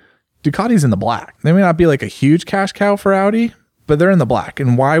day, Ducati's in the black. They may not be like a huge cash cow for Audi, but they're in the black.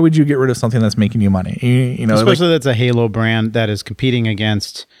 And why would you get rid of something that's making you money? Especially that's a halo brand that is competing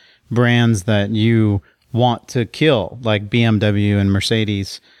against brands that you want to kill, like BMW and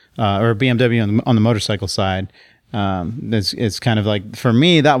Mercedes. Or BMW on the motorcycle side. It's kind of like, for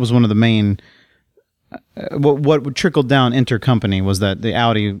me, that was one of the main, what trickled down intercompany was that the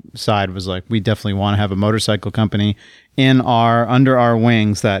Audi side was like, we definitely want to have a motorcycle company under our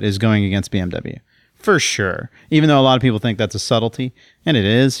wings that is going against BMW. For sure. Even though a lot of people think that's a subtlety, and it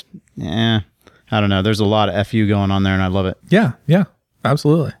is, I don't know. There's a lot of FU going on there, and I love it. Yeah,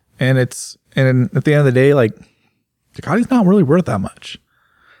 absolutely. And at the end of the day, like, Ducati's not really worth that much.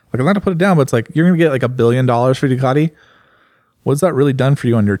 Like, I'm not to put it down, but it's like, you're going to get like $1 billion for Ducati. What's that really done for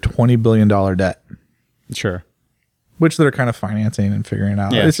you on your $20 billion debt? Sure. Which they're kind of financing and figuring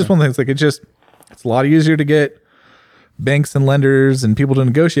out. Yeah, it's just one thing. It's like, it's a lot easier to get banks and lenders and people to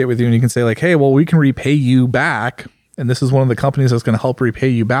negotiate with you. And you can say like, hey, well, we can repay you back. And this is one of the companies that's going to help repay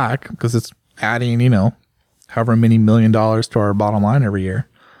you back, because it's adding, however many $1 million to our bottom line every year.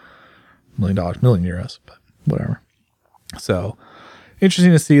 $1 million, million euros, but whatever. So,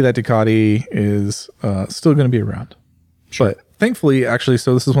 interesting to see that Ducati is still going to be around. Sure. But thankfully, actually,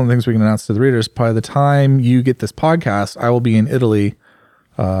 so this is one of the things we can announce to the readers. By the time you get this podcast, I will be in Italy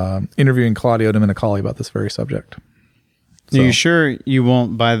interviewing Claudio Domenicali about this very subject. So, are you sure you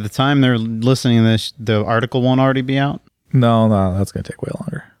won't, by the time they're listening to this, the article won't already be out? No, that's going to take way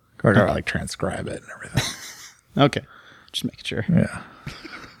longer. I got to like transcribe it and everything. Okay. Just making sure. Yeah.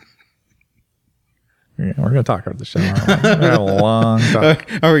 Yeah, we're going to talk about the show. Aren't we? We're going to have a long talk.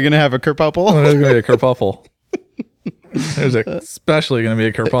 Are we going to have a kerfuffle? There's going to be a kerfuffle. There's especially going to be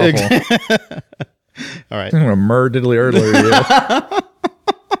a kerfuffle. All right. I'm going to diddly erdler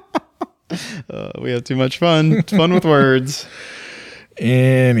you. We have too much fun. It's fun with words.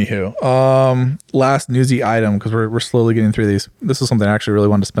 Anywho, last newsy item, because we're slowly getting through these. This is something I actually really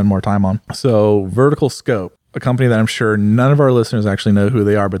wanted to spend more time on. So Vertical Scope, a company that I'm sure none of our listeners actually know who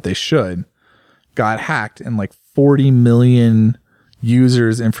they are, but they should, got hacked, and like 40 million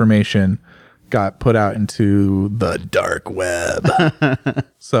users' information got put out into the dark web.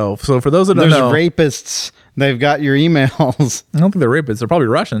 So for those that don't know, there's rapists. They've got your emails. I don't think they're rapists. They're probably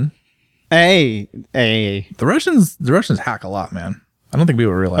Russian. Hey. The Russians hack a lot, man. I don't think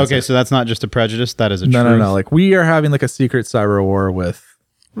people realize. Okay, so that's not just a prejudice. That is a truth. No. Like, we are having like a secret cyber war with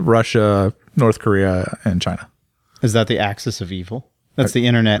Russia, North Korea, and China. Is that the axis of evil? That's the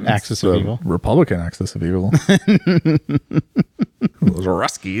internet axis of evil. Republican axis of evil. Those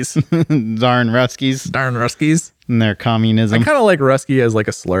Ruskies. Darn Ruskies. Darn Ruskies. And their communism. I kind of like Rusky as like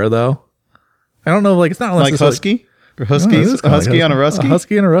a slur, though. I don't know, like, it's not like Husky? Or Huskies? A Husky on a Rusky? A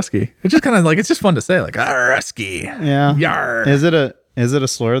Husky and a Rusky. It's just kind of like, it's just fun to say, like, Rusky. Yeah. Yar. Is it a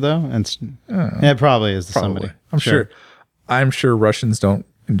slur, though? Yeah, it probably is to somebody. I'm sure Russians don't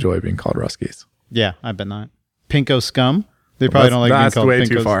enjoy being called Ruskies. Yeah, I bet not. Pinko scum? They probably don't like being called That's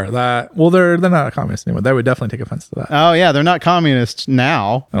way too far. They're not communists anymore. They would definitely take offense to that. Oh, yeah, they're not communists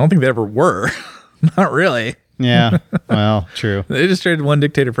now. I don't think they ever were. Not really. Yeah. Well, true. They just traded one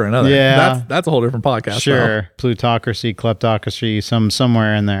dictator for another. Yeah. That's a whole different podcast. Sure. Plutocracy, kleptocracy,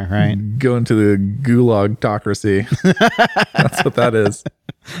 somewhere in there, right? Though. Go into the gulagtocracy. That's what that is.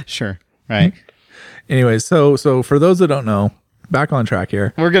 Sure. Right. Anyway, so for those that don't know, back on track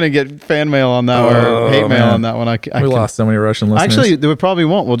here. We're going to get fan mail on that or hate mail on that one. We lost so many Russian listeners. Actually, we probably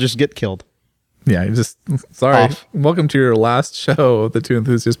won't. We'll just get killed. Yeah, you just sorry. Off. Welcome to your last show of the Two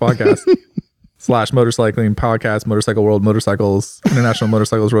Enthusiasts podcast / motorcycling podcast, Motorcycle World, motorcycles, international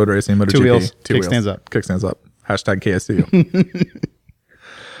motorcycles, road racing, MotoGP. Two wheels, kickstands up. Kickstands up. Hashtag KSCU.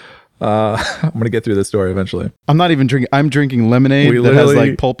 I'm gonna get through this story eventually. I'm not even drinking. I'm drinking lemonade that has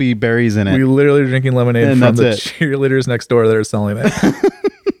like pulpy berries in it. We literally are drinking lemonade And from the that's cheerleaders next door that are selling it.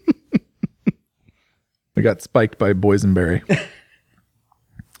 We got spiked by boysenberry.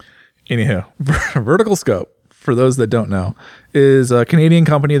 Anywho, Vertical Scope, for those that don't know, is a Canadian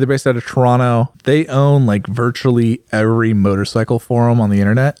company. They're based out of Toronto. They own like virtually every motorcycle forum on the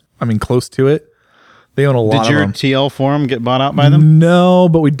internet. I mean, close to it. They own a lot of them. Did your TL forum get bought out by them? No,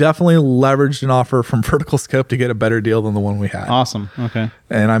 but we definitely leveraged an offer from Vertical Scope to get a better deal than the one we had. Awesome. Okay.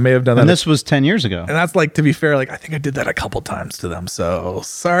 And I may have done that. And this was 10 years ago. And that's like, to be fair, like I think I did that a couple times to them. So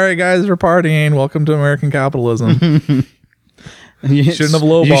sorry guys for partying. Welcome to American capitalism. You shouldn't have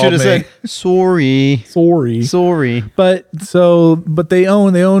lowballed You should have me. said, sorry. But they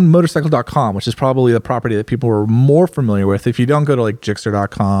own motorcycle.com, which is probably the property that people are more familiar with. If you don't go to like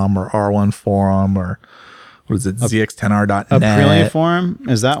Gixxer.com or R1 Forum or what is it, ZX10R.net. Aprilia forum?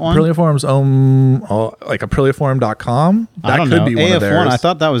 Is that one? Aprilia Forums own like ApriliaForum.com. I don't know. Be one of theirs. I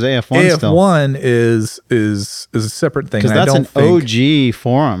thought that was AF1 still. AF1 is a separate thing. Because that's an OG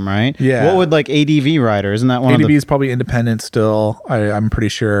forum, right? Yeah. What would like ADV Rider? Isn't that one ADV of the... is probably independent still. I'm pretty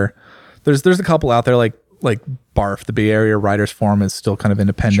sure. There's a couple out there like BARF, the Bay Area Riders Forum is still kind of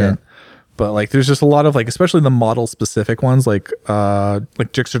independent. Sure. But like there's just a lot of like, especially the model specific ones, like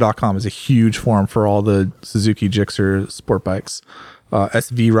Gixxer.com is a huge forum for all the Suzuki Gixxer sport bikes.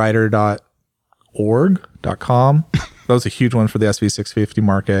 svrider.org.com. That was a huge one for the SV650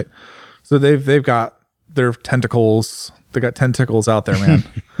 market. So they've got their tentacles. They got tentacles out there, man.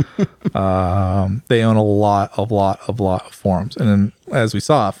 They own a lot of forums. And then as we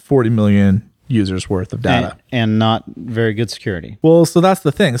saw, 40 million users worth of data. And not very good security. Well, so that's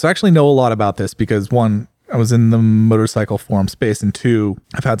the thing. So I actually know a lot about this because one, I was in the motorcycle forum space, and two,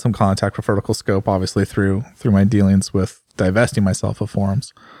 I've had some contact with Vertical Scope, obviously through my dealings with divesting myself of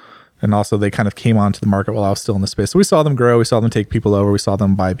forums. And also they kind of came onto the market while I was still in the space. So we saw them grow, we saw them take people over, we saw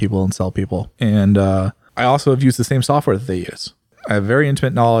them buy people and sell people. And I also have used the same software that they use. I have very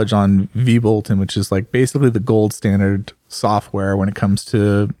intimate knowledge on vBulletin, which is like basically the gold standard software when it comes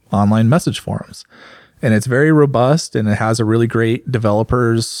to online message forums. And it's very robust and it has a really great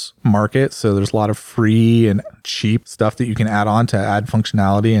developers market. So there's a lot of free and cheap stuff that you can add on to add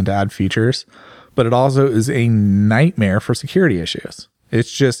functionality and to add features. But it also is a nightmare for security issues.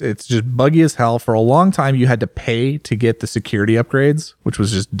 It's just buggy as hell. For a long time, you had to pay to get the security upgrades, which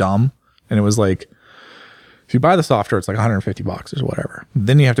was just dumb. And it was like, if you buy the software, it's like $150 or whatever.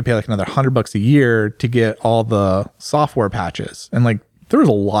 Then you have to pay like another $100 a year to get all the software patches. And like, there was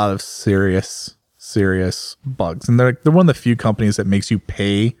a lot of serious bugs. And they're one of the few companies that makes you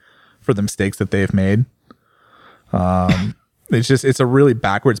pay for the mistakes that they've made. It's a really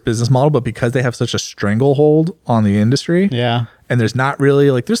backwards business model, but because they have such a stranglehold on the industry. Yeah. And there's not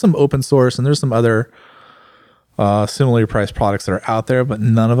really like, there's some open source and there's some other similarly priced products that are out there, but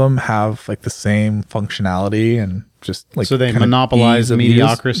none of them have like the same functionality and just like, so they monopolize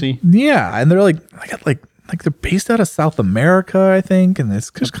mediocrity. Yeah. And they're like they're based out of South America, I think. And it's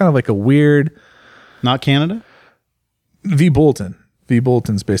just kind of like a weird, not Canada.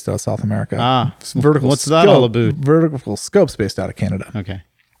 vBulletin's based out of South America. Vertical. What's that all about? Vertical Scope's based out of Canada. Okay.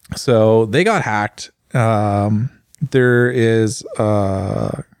 So they got hacked. There is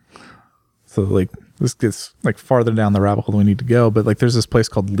so like this gets like farther down the rabbit hole than we need to go, but like there's this place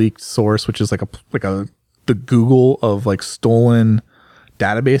called Leaked Source, which is like the Google of like stolen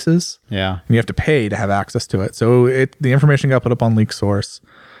databases. Yeah. And you have to pay to have access to it. So the information got put up on Leaked Source.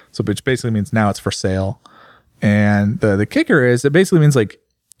 So which basically means now it's for sale. And the kicker is it basically means like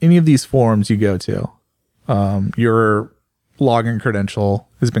any of these forums you go to, your login credential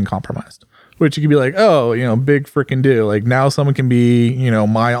has been compromised. Which you could be like, oh, big freaking do. Like now someone can be,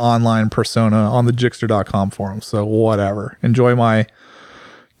 my online persona on the Gixxer.com forum. So whatever. Enjoy my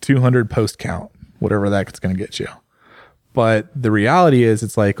 200 post count, whatever that's going to get you. But the reality is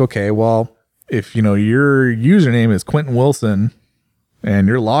it's like, okay, well, if, your username is Quentin Wilson and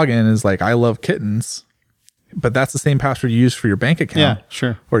your login is like, I love kittens, but that's the same password you use for your bank account. Yeah,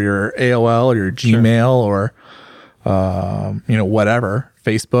 sure. Or your AOL or your Gmail or, whatever,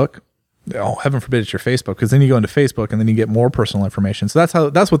 Facebook. Oh, heaven forbid it's your Facebook, because then you go into Facebook and then you get more personal information. So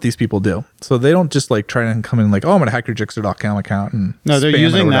that's what these people do. So they don't just like try to come in like, oh, I'm going to hack your Jixer.com account. And no, they're spam it or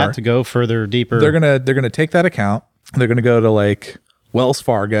using whatever. that to go further, deeper. They're gonna take that account. They're gonna go to like Wells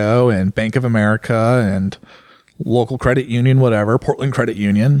Fargo and Bank of America and local credit union, whatever, Portland Credit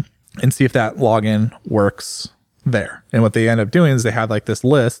Union, and see if that login works there. And what they end up doing is they have like this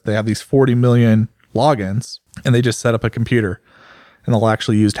list. They have these 40 million logins, and they just set up a computer. And they'll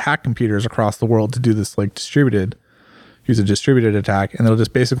actually use hack computers across the world to do this like use a distributed attack, and they'll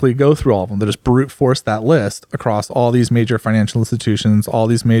just basically go through all of them. They'll just brute force that list across all these major financial institutions, all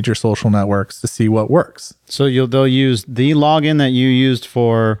these major social networks to see what works. So they'll use the login that you used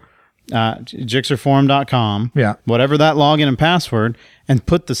for Jixerforum.com, whatever that login and password, and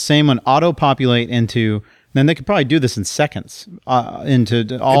put the same one auto-populate into. Then they could probably do this in seconds.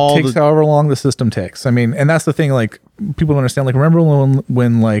 Into all. It takes however long the system takes. I mean, and that's the thing. Like people don't understand. Like remember when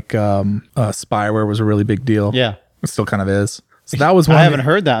spyware was a really big deal? Yeah, it still kind of is. So that was one. I haven't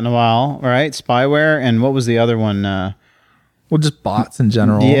heard that in a while. Right, spyware, and what was the other one? Well, just bots in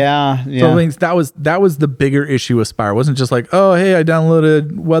general. Yeah. So I mean, that was the bigger issue with spyware. It wasn't just like, oh, hey, I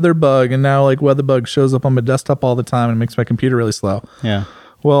downloaded WeatherBug and now like WeatherBug shows up on my desktop all the time and it makes my computer really slow. Yeah.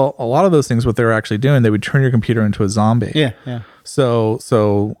 Well, a lot of those things, what they were actually doing, they would turn your computer into a zombie. Yeah, yeah. So,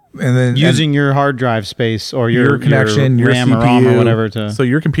 and then using your hard drive space or your connection, your RAM CPU, or ROM or whatever to. So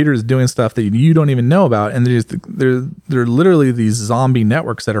your computer is doing stuff that you don't even know about, and they're literally these zombie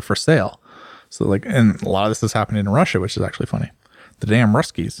networks that are for sale. So like, and a lot of this is happening in Russia, which is actually funny. The damn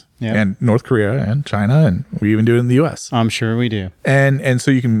Ruskies, and North Korea and China, and we even do it in the U.S. I'm sure we do. And so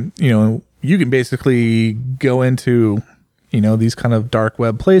you can basically go into these kind of dark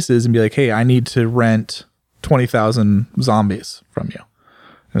web places and be like, hey, I need to rent 20,000 zombies from you.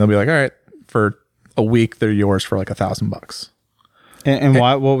 And they'll be like, all right, for a week, they're yours for like $1,000. And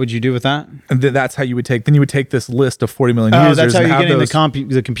what would you do with that? And that's how you would take this list of 40 million users. That's how and you're have getting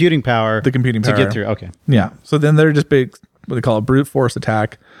those, the computing power. The computing power to get through. Okay. Yeah. So then they're just big, what they call a brute force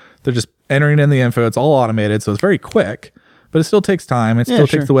attack. They're just entering in the info. It's all automated. So it's very quick, but it still takes time. It still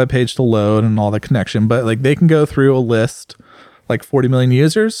takes the web page to load and all the connection. But like they can go through a list, like 40 million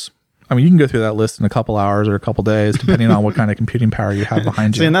users. I mean, you can go through that list in a couple hours or a couple days, depending on what kind of computing power you have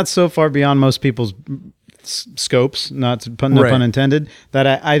behind you. And that's so far beyond most people's scopes, no pun intended, that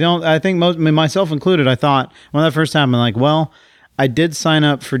I think myself included, I thought when that first happened, like, well, I did sign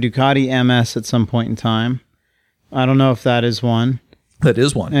up for Ducati MS at some point in time. I don't know if that is one. That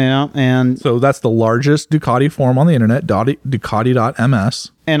is one. Yeah, and so that's the largest Ducati forum on the internet,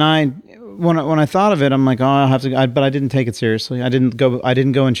 Ducati.ms. And when I thought of it, I'm like, oh, I'll have to. But I didn't take it seriously. I didn't go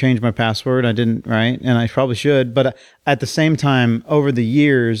and change my password. I didn't, right? And I probably should. But at the same time, over the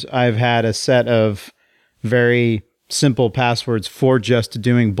years, I've had a set of very simple passwords for just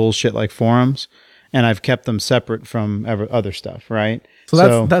doing bullshit like forums, and I've kept them separate from other stuff, right?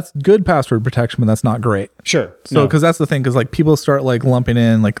 So that's good password protection, but that's not great. Sure. So because that's the thing, because like people start like lumping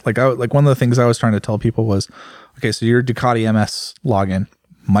in like one of the things I was trying to tell people was, okay, so your Ducati MS login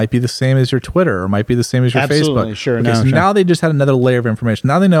might be the same as your Twitter or might be the same as your Facebook. Sure. Okay, so now they just had another layer of information.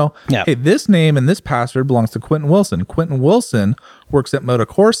 Now they know, hey, this name and this password belongs to Quentin Wilson. Quentin Wilson works at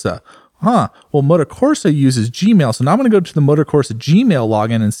Motocorsa. Well, Motocorsa uses Gmail, so now I'm going to go to the Motocorsa Gmail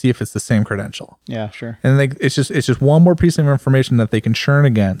login and see if it's the same credential. Yeah, sure. And it's just one more piece of information that they can churn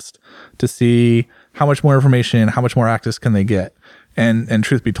against to see how much more information, how much more access can they get. And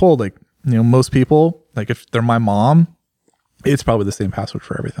truth be told, like most people, like if they're my mom, it's probably the same password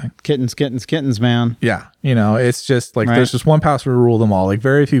for everything. Kittens, man. Yeah, it's just like there's just one password to rule them all. Like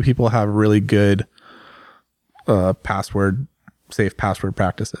very few people have really good safe password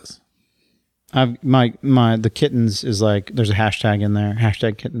practices. The kittens is like there's a hashtag in there.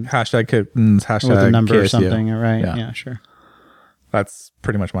 Hashtag kittens. Hashtag kittens. Hashtag with a number KSU. Or something, right? Yeah, sure. That's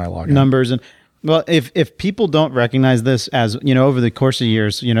pretty much my login. Numbers and well, if people don't recognize this as over the course of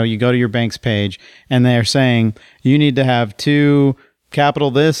years, you go to your bank's page and they're saying you need to have two capital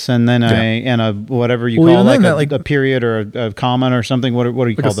this and then a whatever you call like a period or a comma or something. What do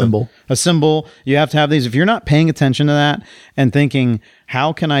you call a symbol? A symbol. You have to have these. If you're not paying attention to that and thinking,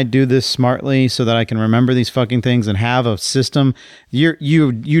 how can I do this smartly so that I can remember these fucking things and have a system,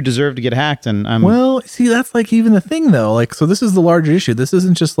 you deserve to get hacked. And well, see, that's like even the thing though. Like, so this is the larger issue. This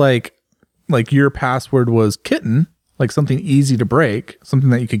isn't just like your password was kitten, like something easy to break,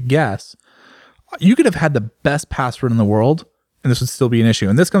 something that you could guess. You could have had the best password in the world and this would still be an issue.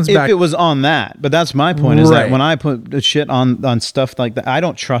 And this comes If back. it was on that, but that's my point is Right. that when I put shit on stuff like that, I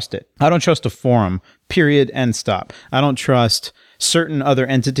don't trust it. I don't trust a forum, period, end stop. I don't trust certain other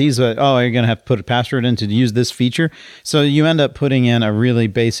entities that, oh, you're going to have to put a password in to use this feature. So you end up putting in a really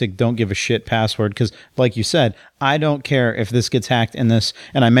basic don't give a shit password because, like you said, I don't care if this gets hacked in this,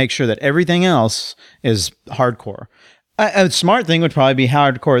 and I make sure that everything else is hardcore. A smart thing would probably be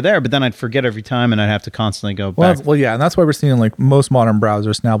hardcore there, but then I'd forget every time and I'd have to constantly go back. Well, yeah, and that's why we're seeing like most modern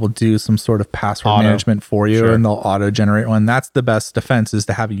browsers now will do some sort of password Auto. management for you, Sure. and they'll auto generate one. That's the best defense, is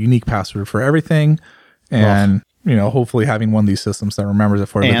to have a unique password for everything, and hopefully having one of these systems that remembers it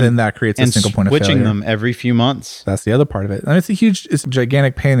for you. But then that creates a single point of failure. Switching them every few months. That's the other part of it. And it's a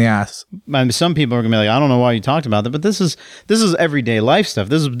gigantic pain in the ass. I mean, some people are gonna be like, I don't know why you talked about that, but this is everyday life stuff.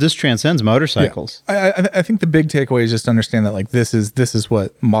 This transcends motorcycles. I think the big takeaway is just to understand that like this is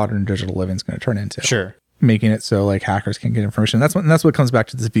what modern digital living is going to turn into. Sure. Making it so like hackers can get information. That's what comes back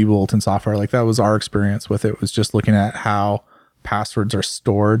to this vBulletin software. Like that was our experience with it, was just looking at how passwords are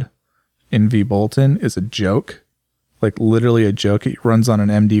stored in vBulletin is a joke. Like literally a joke. It runs on an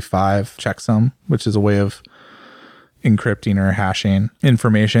MD5 checksum, which is a way of encrypting or hashing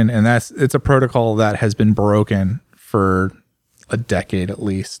information. And it's a protocol that has been broken for a decade at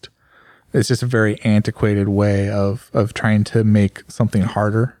least. It's just a very antiquated way of trying to make something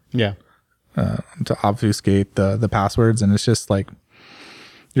harder Yeah. to obfuscate the passwords. And it's just like,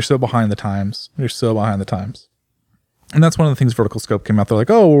 you're so behind the times. You're so behind the times. And that's one of the things Vertical Scope came out. They're like,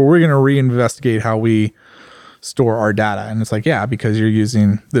 oh, well, we're going to reinvestigate how we store our data. And it's like, yeah, because you're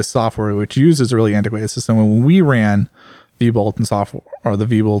using this software, which uses a really antiquated system. When we ran vBulletin software or the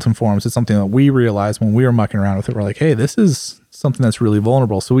vBulletin forums, it's something that we realized when we were mucking around with it. We're like, hey, this is something that's really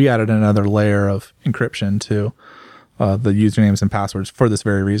vulnerable. So we added another layer of encryption to the usernames and passwords for this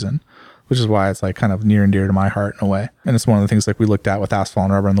very reason, which is why it's like kind of near and dear to my heart in a way. And it's one of the things like we looked at with Asphalt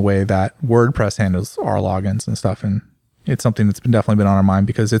and Rubber and the way that WordPress handles our logins and stuff. And it's something that's definitely been on our mind,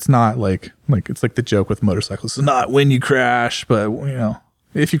 because it's not like it's like the joke with motorcycles. It's not when you crash, but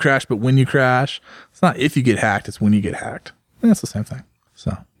if you crash, but when you crash. It's not if you get hacked, it's when you get hacked. And it's the same thing.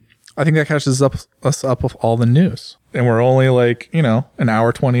 So I think that catches us up with all the news. And we're only like, an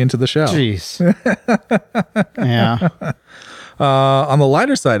hour 20 into the show. Jeez. Yeah. On the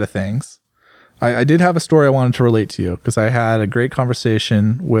lighter side of things, I did have a story I wanted to relate to you, because I had a great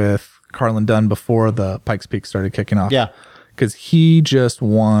conversation with Carlin Dunn before the Pikes Peak started kicking off. Yeah. Because he just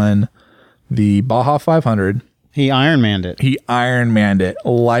won the Baja 500. He Ironmanned it. He Ironmanned it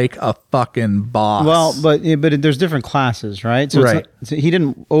like a fucking boss. Well, but there's different classes, right? So Right. so he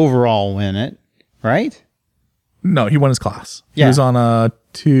didn't overall win it, right? No, he won his class. Yeah. He was on a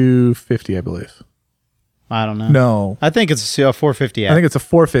 250, I believe. I don't know. No. I think it's a 450. I think it's a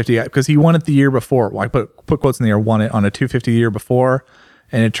 450, because he won it the year before. Well, I put quotes in the air, won it on a 250 the year before.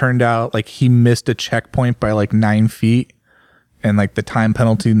 And it turned out like he missed a checkpoint by like 9 feet, and like the time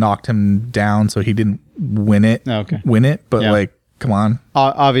penalty knocked him down, so he didn't win it. Okay. But Yeah. like, come on,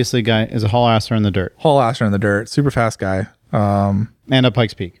 Obviously, guy is a haul asser in the dirt haul asser in the dirt, super fast guy, and a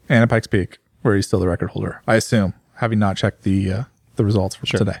Pikes Peak. and at Pikes Peak, where he's still the record holder, I assume, having not checked the results for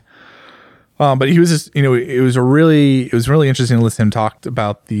today. But he was just, it was really interesting to listen to him talk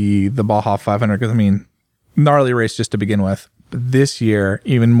about the Baja 500, because I mean, gnarly race just to begin with. This year,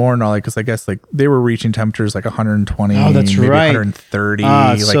 even more gnarly, because I guess like they were reaching temperatures like 120, Oh, that's maybe right. 130,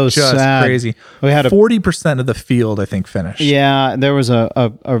 Ah, it's like so just sad. crazy. We had 40% of the field, I think, finished. Yeah, there was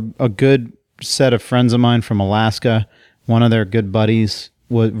a good set of friends of mine from Alaska. One of their good buddies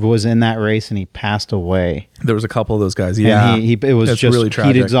was in that race, and he passed away. There was a couple of those guys. Yeah, And it was That's just really heat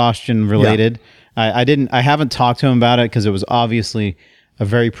tragic. exhaustion related. I haven't talked to him about it, because it was obviously a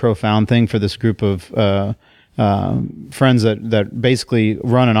very profound thing for this group of friends that basically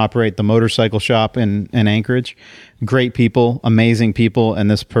run and operate the motorcycle shop in Anchorage. Great people, amazing people, and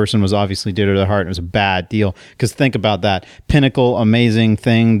this person was obviously dear to their heart. It was a bad deal, because think about that pinnacle, amazing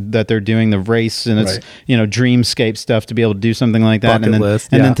thing that they're doing, the race, and it's Right. Dreamscape stuff to be able to do something like that, Bucket and then list,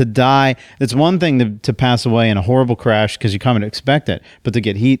 and yeah. then to die. It's one thing to pass away in a horrible crash, because you come and expect it, but to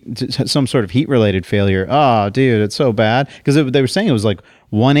get some sort of heat related failure, oh dude, it's so bad, because they were saying it was like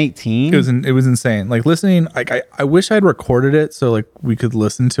 118. It was insane. Like listening, like I wish I'd recorded it so like we could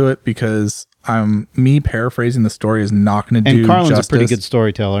listen to it, because me paraphrasing the story is not going to do and Carlin's justice. a pretty good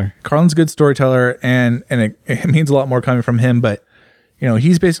storyteller. Carlin's a good storyteller, and it means a lot more coming from him. But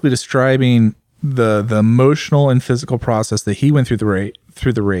he's basically describing the emotional and physical process that he went through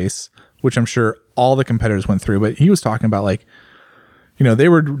the race, which I'm sure all the competitors went through. But he was talking about like, they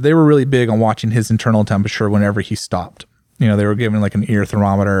were really big on watching his internal temperature whenever he stopped. They were giving like an ear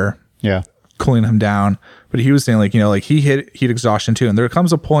thermometer, Yeah. cooling him down. But he was saying like, like he hit heat exhaustion too. And there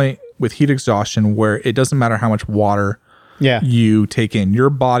comes a point with heat exhaustion where it doesn't matter how much water you take in. Your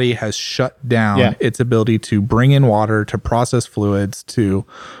body has shut down its ability to bring in water, to process fluids, to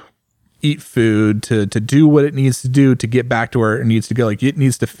eat food, to do what it needs to do to get back to where it needs to go. Like it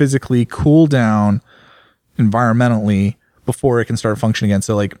needs to physically cool down environmentally before it can start functioning again.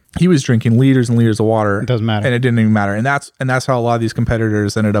 So like he was drinking liters and liters of water. It doesn't matter. And it didn't even matter. And that's how a lot of these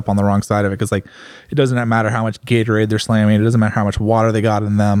competitors ended up on the wrong side of it. Cause like it doesn't matter how much Gatorade they're slamming. It doesn't matter how much water they got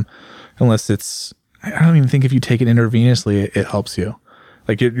in them, unless it's, I don't even think if you take it intravenously, it helps you.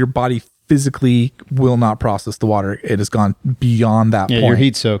 Like your body physically will not process the water. It has gone beyond that point. You're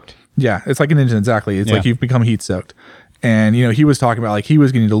heat soaked. Yeah. It's like an engine. Exactly. It's like you've become heat soaked. And, he was talking about like he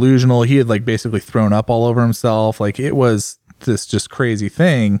was getting delusional. He had like basically thrown up all over himself. Like it was this just crazy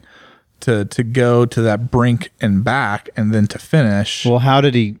thing to go to that brink and back and then to finish. Well, how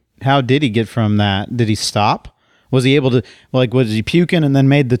did he get from that? Did he stop? Was he able to, like, was he puking and then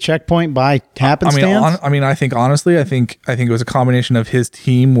made the checkpoint by happenstance? I think honestly, I think it was a combination of his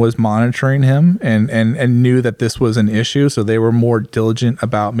team was monitoring him and knew that this was an issue. So they were more diligent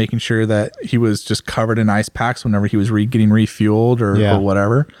about making sure that he was just covered in ice packs whenever he was getting refueled or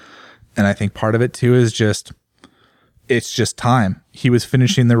whatever. And I think part of it too is it's just time. He was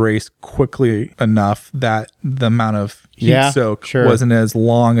finishing the race quickly enough that the amount of heat soak wasn't as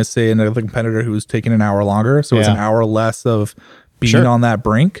long as, say, another competitor who was taking an hour longer. So it was an hour less of being on that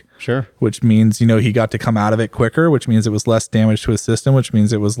brink. Sure. Which means, he got to come out of it quicker, which means it was less damage to his system, which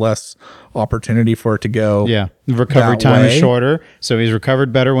means it was less opportunity for it to go. Yeah. The recovery time is shorter. So he's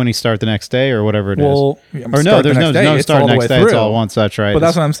recovered better when he starts the next day or whatever it is. Or no, there's no start next day. It's all once. That's right. But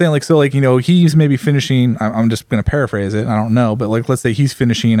that's what I'm saying. Like, so like, he's maybe finishing, I'm just going to paraphrase it. I don't know. But like, let's say he's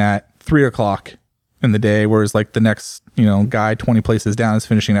finishing at 3:00 in the day, whereas like the next, guy 20 places down is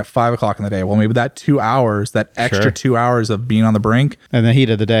finishing at 5:00 in the day. Well, maybe that 2 hours, that extra 2 hours of being on the brink and the heat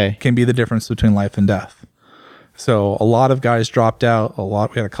of the day can be the difference between life and death. So a lot of guys dropped out.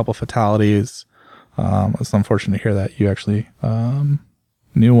 We had a couple fatalities. It's unfortunate to hear that you actually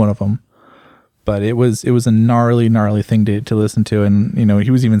knew one of them, but it was a gnarly thing to listen to. And,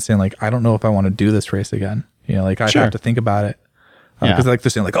 he was even saying like, I don't know if I want to do this race again. Like I have to think about it. Because like they're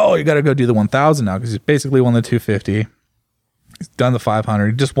saying like, oh, you got to go do the 1,000 now because he's basically won the 250. He's done the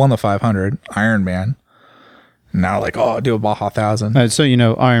 500. He just won the 500 Ironman. Now like, oh, do a Baja 1,000. So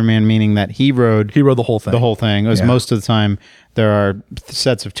Ironman meaning that he rode the whole thing. The whole thing. It was most of the time there are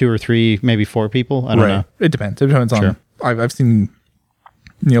sets of 2 or 3, maybe 4 people. I don't know. It depends. It depends on. I've seen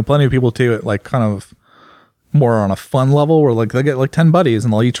plenty of people too. Like kind of more on a fun level where like they get like 10 buddies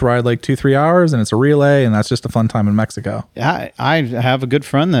and they'll each ride like 2-3 hours and it's a relay and that's just a fun time in Mexico. I have a good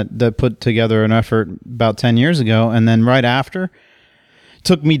friend that put together an effort about 10 years ago and then right after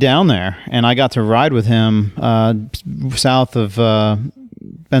took me down there and I got to ride with him south of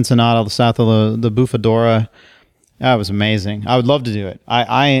Ensenada, south of the Bufadora. That was amazing. I would love to do it.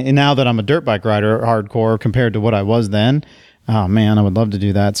 I now that I'm a dirt bike rider hardcore compared to what I was then, oh man, I would love to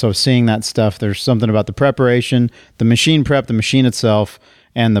do that. So seeing that stuff, there's something about the preparation, the machine prep, the machine itself,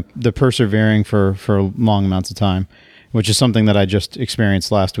 and the persevering for long amounts of time, which is something that I just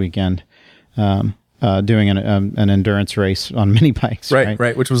experienced last weekend, doing an endurance race on mini bikes.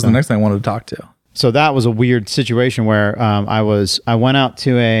 Right. Which was the next thing I wanted to talk to. So that was a weird situation where I went out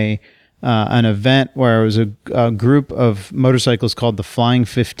to an event where it was a group of motorcycles called the Flying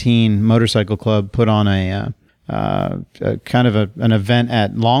 15 Motorcycle Club put on a kind of an event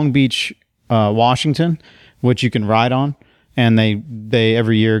at Long Beach, Washington, which you can ride on. And they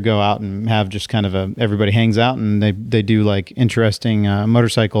every year go out and have just kind of everybody hangs out and they do like interesting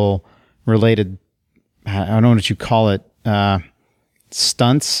motorcycle related, I don't know what you call it,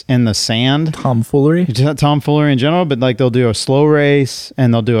 stunts in the sand. Tomfoolery in general, but like they'll do a slow race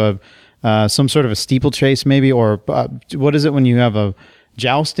and they'll do some sort of a steeplechase maybe, or what is it when you have a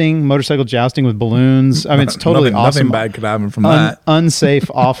motorcycle jousting with balloons? I mean, it's totally awesome. Nothing bad could happen from that.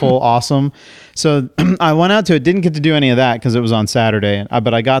 Unsafe, awful, awesome. So I went out to it, didn't get to do any of that because it was on Saturday,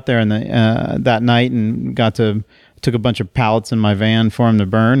 but I got there in that night and took a bunch of pallets in my van for him to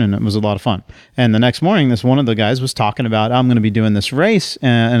burn, and it was a lot of fun. And the next morning, one of the guys was talking about, I'm going to be doing this race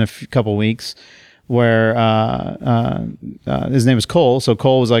in a couple weeks where his name is Cole. So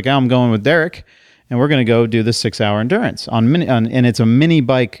Cole was like, I'm going with Derek, and we're going to go do this 6-hour endurance and it's a mini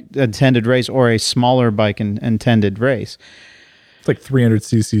bike intended race or a smaller bike intended race. It's like 300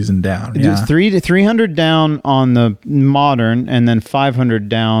 cc's and down. Yeah. 300 down on the modern and then 500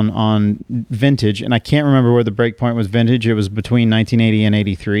 down on vintage. And I can't remember where the break point was vintage. It was between 1980 and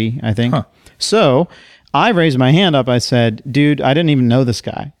 83, I think. Huh. So I raised my hand up. I said, dude, I didn't even know this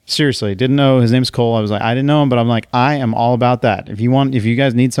guy. Seriously, didn't know. His name's Cole. I was like, I didn't know him, but I'm like, I am all about that. If you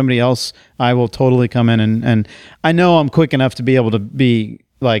guys need somebody else, I will totally come in. And I know I'm quick enough to be able to be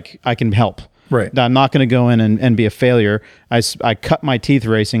like, I can help. Right. I'm not going to go in and be a failure. I cut my teeth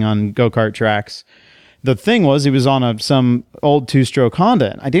racing on go-kart tracks. The thing was, he was on some old two-stroke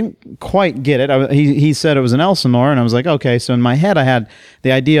Honda. I didn't quite get it. He said it was an Elsinore, and I was like, okay. So in my head, I had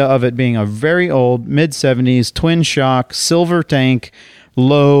the idea of it being a very old, mid-'70s, twin shock, silver tank,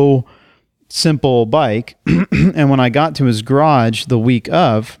 low, simple bike. And when I got to his garage the week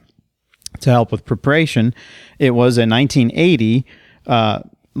of, to help with preparation, it was a 1980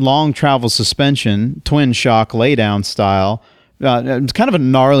 long travel suspension, twin shock, laydown style. It's kind of a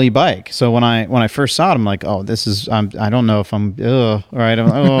gnarly bike. So when I first saw it, I'm like, oh, this is, I don't know if I'm, all right.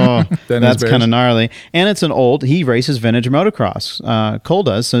 That's kind of gnarly. And it's he races vintage motocross. Cole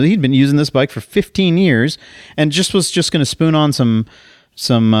does. So he'd been using this bike for 15 years and was just going to spoon on some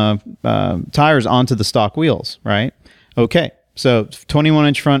tires onto the stock wheels. Right. Okay. So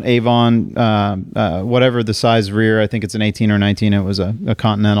 21-inch front Avon, whatever the size rear, I think it's an 18 or 19. It was a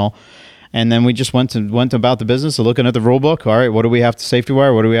Continental. And then we just went about the business of looking at the rule book. All right, what do we have to safety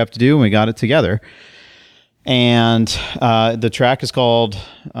wire? What do we have to do? And we got it together. And the track is called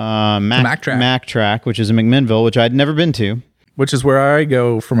Mac Track, which is in McMinnville, which I'd never been to. Which is where I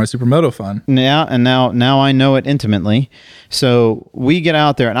go for my Supermoto fun. Yeah, and now I know it intimately. So we get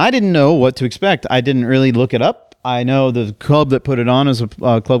out there, and I didn't know what to expect. I didn't really look it up. I know the club that put it on is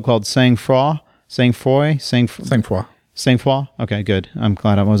a club called Sang-Froid. Sang-Froid. Okay, good. I'm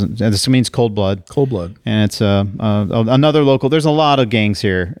glad I wasn't. This means cold blood. Cold blood. And it's another local. There's a lot of gangs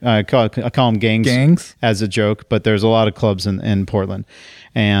here. I call them gangs as a joke, but there's a lot of clubs in Portland.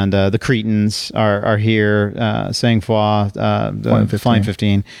 And the Cretans are here. Sang-Froid, Flying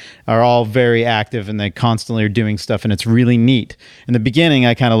 15 are all very active, and they constantly are doing stuff, and it's really neat. In the beginning,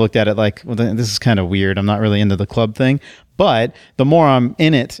 I kind of looked at it like, well, this is kind of weird. I'm not really into the club thing. But the more I'm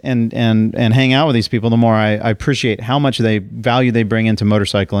in it and hang out with these people, the more I appreciate how much they bring into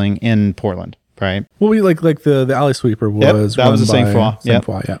motorcycling in Portland, right? Well, we like the alley sweeper was that was a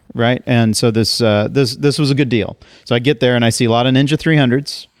Sang-Froid. Yeah. Right. And so this was a good deal. So I get there and I see a lot of Ninja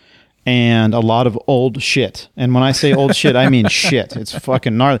 300s and a lot of old shit. And when I say old shit, I mean shit. It's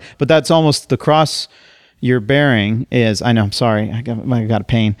fucking gnarly. But that's almost the cross you're bearing is. I know. I'm sorry. I got a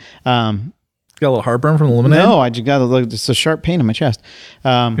pain. Got a little heartburn from the lemonade? No, I just got just a sharp pain in my chest.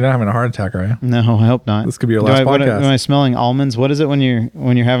 You're not having a heart attack, are you? No, I hope not. This could be your last podcast. Am I smelling almonds? What is it when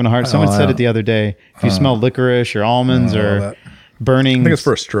you're having a heart? Someone said it the other day. If you smell licorice or almonds or burning, I think it's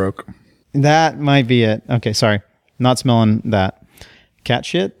for a stroke. That might be it. Okay, sorry, not smelling that. Cat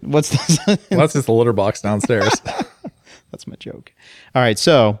shit? What's this? Well, that's just the litter box downstairs. That's my joke. All right,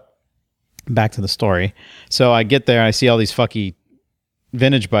 so back to the story. So I get there, I see all these fucky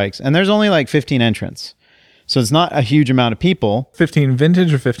vintage bikes, and there's only like 15 entrants, so it's not a huge amount of people. 15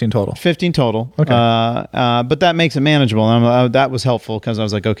 vintage or 15 total? 15 total. Okay. But that makes it manageable, and that was helpful because I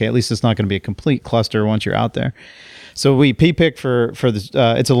was like, okay, at least it's not going to be a complete cluster once you're out there. So we P-picked for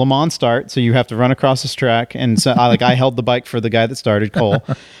the it's a Le Mans start, so you have to run across this track, and so I held the bike for the guy that started, Cole,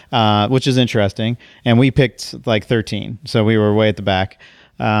 which is interesting, and we picked like 13, so we were way at the back,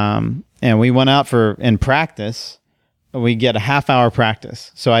 and we went out in practice. We get a half-hour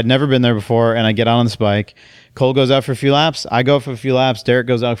practice. So I'd never been there before, and I get out on this bike. Cole goes out for a few laps. I go for a few laps. Derek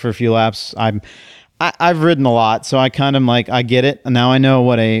goes out for a few laps. I've ridden a lot, so I kind of I get it. And now I know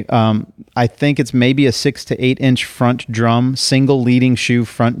what I think it's maybe a 6 to 8 inch front drum, single leading shoe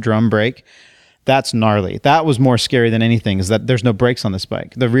front drum brake. That's gnarly. That was more scary than anything, is that there's no brakes on this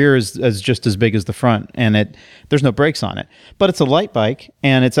bike. The rear is just as big as the front, and there's no brakes on it. But it's a light bike,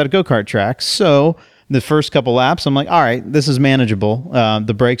 and it's at a go-kart track, so the first couple laps, I'm like, all right, this is manageable.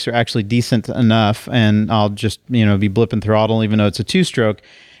 The brakes are actually decent enough, and I'll just be blipping throttle, even though it's a two-stroke.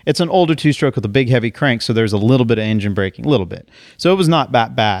 It's an older two-stroke with a big, heavy crank, so there's a little bit of engine braking, a little bit. So it was not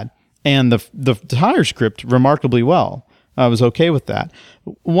that bad. And the tires gripped remarkably well. I was okay with that.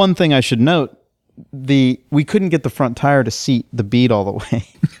 One thing I should note, we couldn't get the front tire to seat the bead all the way.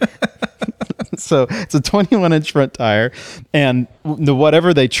 So it's a 21-inch front tire, and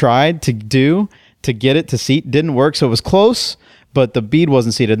whatever they tried to do to get it to seat didn't work. So it was close, but the bead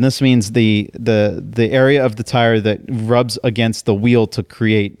wasn't seated. And this means the area of the tire that rubs against the wheel to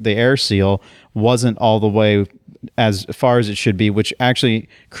create the air seal wasn't all the way as far as it should be, which actually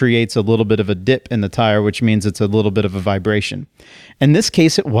creates a little bit of a dip in the tire, which means it's a little bit of a vibration. In this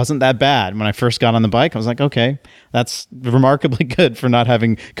case, it wasn't that bad. When I first got on the bike, I was like, okay, that's remarkably good for not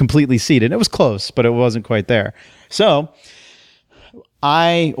having completely seated. It was close, but it wasn't quite there. So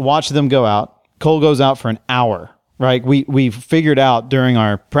I watched them go out. Cole goes out for an hour. Right, we figured out during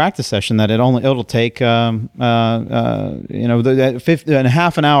our practice session that it'll take half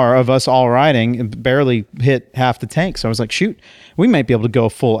an hour of us all riding and barely hit half the tank. So I was like, shoot, we might be able to go a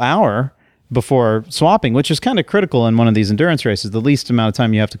full hour before swapping, which is kind of critical in one of these endurance races. The least amount of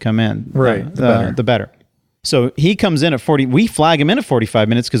time you have to come in, right? The better. So he comes in at 40. We flag him in at 45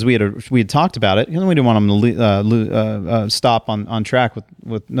 minutes because we had talked about it, and we didn't want him to stop on track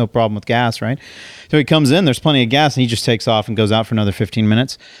with no problem with gas, right? So he comes in. There's plenty of gas, and he just takes off and goes out for another 15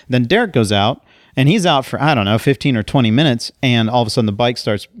 minutes. Then Derek goes out, and he's out for 15 or 20 minutes, and all of a sudden the bike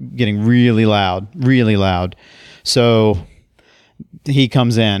starts getting really loud, really loud. So he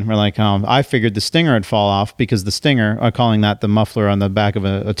comes in. We're like, I figured the stinger would fall off because the stinger, calling that the muffler on the back of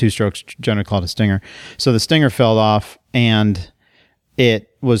a two-stroke, generally called a stinger. So the stinger fell off, and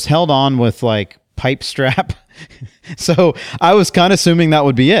it was held on with like pipe strap. So I was kind of assuming that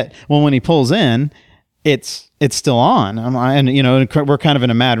would be it. Well, when he pulls in, it's still on. We're kind of in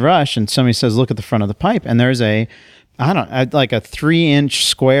a mad rush, and somebody says, look at the front of the pipe, and there's a 3-inch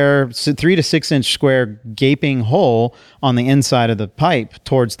square, 3 to 6 inch square gaping hole on the inside of the pipe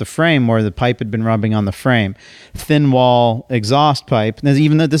towards the frame where the pipe had been rubbing on the frame. Thin wall exhaust pipe. And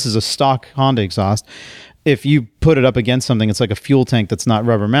even though this is a stock Honda exhaust, if you put it up against something, it's like a fuel tank that's not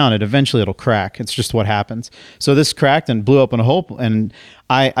rubber mounted. Eventually it'll crack. It's just what happens. So this cracked and blew open a hole. And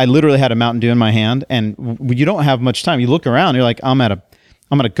I literally had a Mountain Dew in my hand, and you don't have much time. You look around, you're like, I'm at a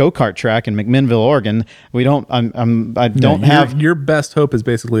go-kart track in McMinnville, Oregon. Your best hope is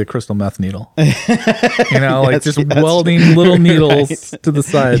basically a crystal meth needle. Welding little needles to the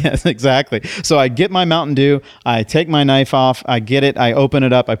side. Yes, exactly. So I get my Mountain Dew, I take my knife off, I get it, I open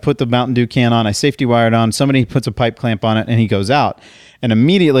it up, I put the Mountain Dew can on, I safety wire it on, somebody puts a pipe clamp on it, and he goes out. And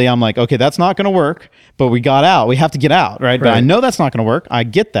immediately I'm like, okay, that's not going to work, but we got out. We have to get out, right? But I know that's not going to work. I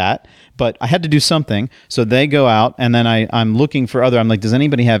get that, but I had to do something. So they go out, and then I'm looking for I'm like, does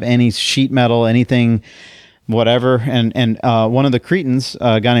anybody have any sheet metal, anything, whatever? And one of the Cretans,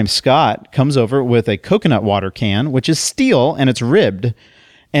 a guy named Scott, comes over with a coconut water can, which is steel, and it's ribbed.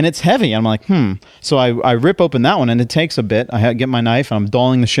 And it's heavy. I'm like, So I rip open that one, and it takes a bit. I get my knife, and I'm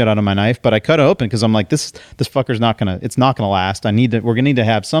dulling the shit out of my knife, but I cut it open because I'm like, this fucker's not gonna last. We're gonna need to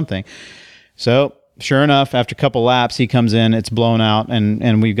have something. So sure enough, after a couple laps, he comes in, it's blown out,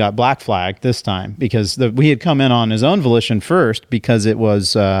 and we've got black flag this time because we had come in on his own volition first because it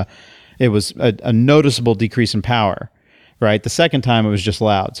was a noticeable decrease in power, right? The second time it was just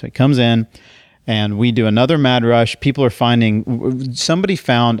loud. So he comes in, and we do another mad rush. People are somebody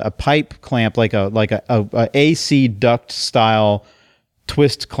found a pipe clamp, like a AC duct style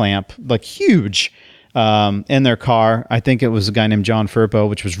twist clamp, like huge, in their car. I think it was a guy named John Furpo,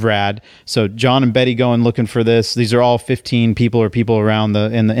 which was rad. So John and Betty go and looking for this. These are all 15 people or people around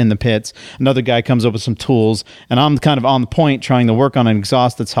in the pits. Another guy comes up with some tools, and I'm kind of on the point trying to work on an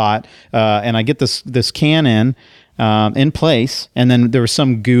exhaust that's hot. And I get this can in place, and then there was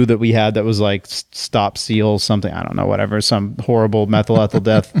some goo that we had that was like stop seal something, I don't know, whatever, some horrible methyl ethyl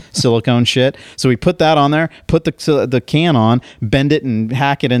death silicone shit. So we put that on there, put the can on, bend it and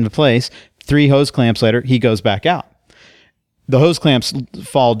hack it into place. 3 hose clamps later, he goes back out. The hose clamps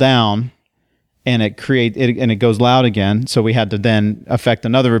fall down, and it goes loud again. So we had to then effect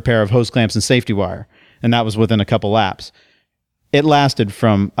another repair of hose clamps and safety wire, and that was within a couple laps. It lasted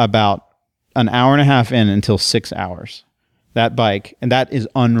from about an hour and a half in until 6 hours. That bike, and that is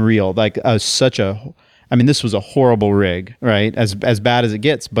unreal. Like this was a horrible rig, right? As bad as it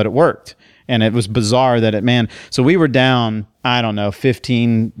gets, but it worked. And it was bizarre that so we were down, I don't know,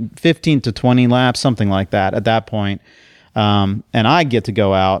 15 to 20 laps, something like that at that point. And I get to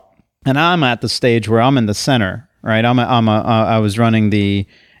go out, and I'm at the stage where I'm in the center, right? I was running the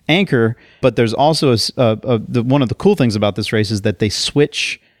anchor, but there's also one of the cool things about this race is that they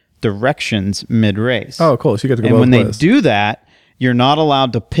switch directions mid-race. Oh, cool. So you get to go both ways. And when they do that, you're not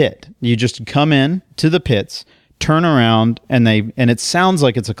allowed to pit. You just come in to the pits, turn around, and it sounds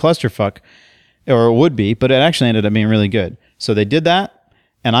like it's a clusterfuck, or it would be, but it actually ended up being really good. So they did that,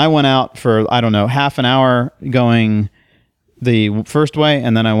 and I went out for, I don't know, half an hour going the first way,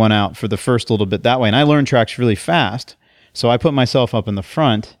 and then I went out for the first little bit that way, and I learned tracks really fast. So I put myself up in the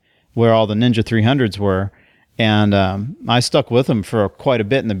front where all the Ninja 300s were, and I stuck with them for quite a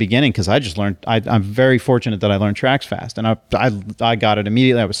bit in the beginning because I just learned. I'm very fortunate that I learned tracks fast, and I got it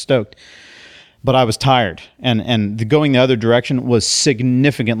immediately. I was stoked, but I was tired, and going the other direction was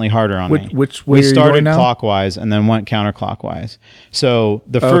significantly harder on me. Which way we started are you going now? Clockwise and then went counterclockwise. So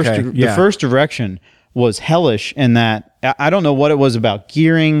the first direction was hellish in that I don't know what it was about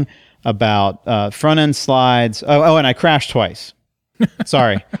gearing, about front end slides. Oh, and I crashed twice.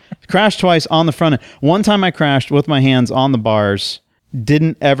 Sorry. Crashed twice on the front end. One time I crashed with my hands on the bars,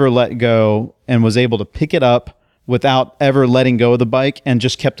 didn't ever let go, and was able to pick it up without ever letting go of the bike and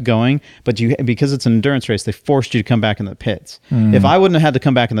just kept going. But because it's an endurance race, they forced you to come back in the pits. If I wouldn't have had to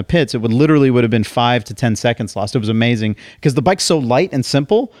come back in the pits, it would have been 5 to 10 seconds lost. It was amazing because the bike's so light and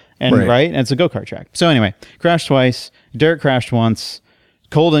simple and and it's a go-kart track. So anyway, crashed twice. Derek crashed once.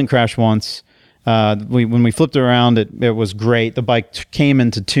 Cole didn't crash once. When we flipped around, it was great. The bike came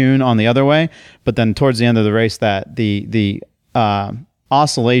into tune on the other way, but then towards the end of the race, that the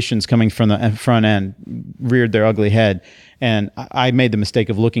oscillations coming from the front end reared their ugly head, and I made the mistake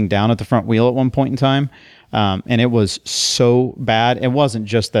of looking down at the front wheel at one point in time, and it was so bad. It wasn't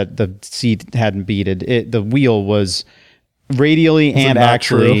just that the seat hadn't beaded; the wheel was radially and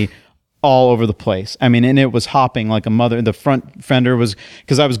actually all over the place. I mean, and it was hopping like a mother. The front fender was,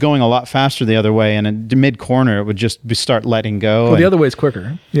 because I was going a lot faster the other way, and in mid corner it would just start letting go. Well, the other way's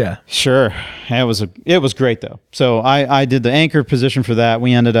quicker. Yeah, sure. It was great though. So I did the anchor position for that.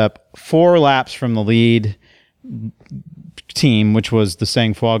 We ended up 4 laps from the lead team, which was the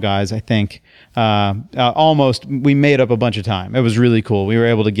Sang Fua guys, I think. Almost, we made up a bunch of time. It was really cool. We were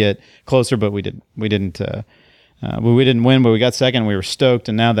able to get closer, but we didn't win, but we got second. We were stoked,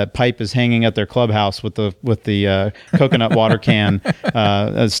 and now that pipe is hanging at their clubhouse with the coconut water can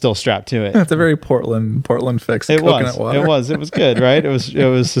still strapped to it. It's a very Portland fix. Coconut water. It was good, right? It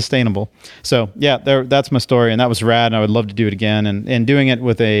was sustainable. So yeah, that's my story, and that was rad. And I would love to do it again, and doing it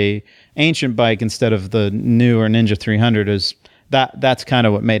with a ancient bike instead of the newer Ninja 300 is. That's kind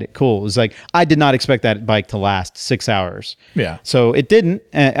of what made it cool. It was like, I did not expect that bike to last 6 hours. Yeah. So it didn't.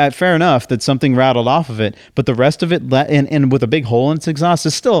 Fair enough that something rattled off of it, but the rest of it, and with a big hole in its exhaust,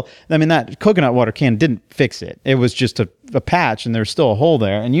 is still, I mean, that coconut water can didn't fix it. It was just a patch, and there's still a hole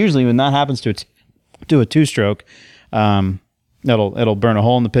there. And usually when that happens to a two-stroke, it'll burn a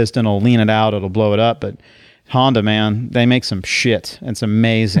hole in the piston, it'll lean it out, it'll blow it up, but Honda, man, they make some shit. It's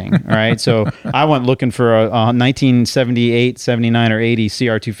amazing, right? So I went looking for a 1978, 79, or 80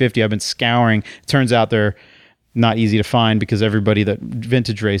 CR250. I've been scouring. It turns out they're not easy to find because everybody that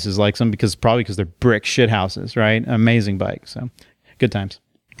vintage races likes them because they're brick shit houses, right? Amazing bike. So good times.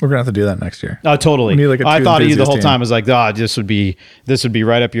 We're gonna have to do that next year. Oh, totally. We need like I thought of you the whole team. time. I was like, this would be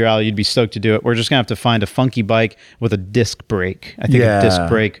right up your alley. You'd be stoked to do it. We're just gonna have to find a funky bike with a disc brake. I think a disc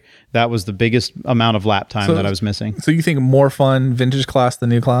brake. That was the biggest amount of lap time that I was missing. So you think more fun vintage class than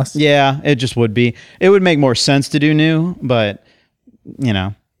new class? Yeah, it just would be. It would make more sense to do new, but I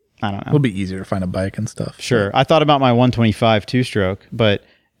don't know. It'll be easier to find a bike and stuff. Sure. I thought about my 125 two-stroke, but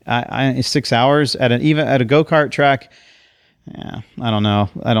I 6 hours even at a go-kart track. Yeah, I don't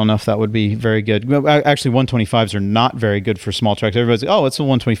know. I don't know if that would be very good. Actually, 125s are not very good for small tracks. Everybody's like, oh, it's a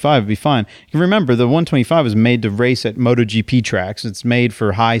 125. It'd be fine. You remember, the 125 is made to race at MotoGP tracks. It's made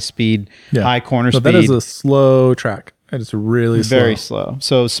for high speed, high corner speed. That is a slow track. It's really slow. Very slow.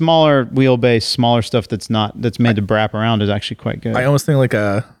 So smaller wheelbase, smaller stuff that's made to brap around is actually quite good. I almost think like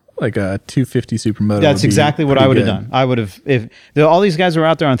a 250 Supermoto. That's exactly what I would have done. I would have, if all these guys were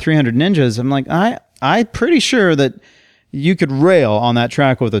out there on 300 Ninjas, I'm like, I'm pretty sure that you could rail on that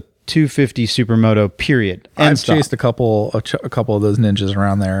track with a 250 Supermoto, period. I've chased a couple of those Ninjas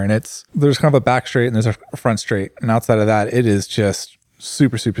around there, and there's kind of a back straight and there's a front straight, and outside of that, it is just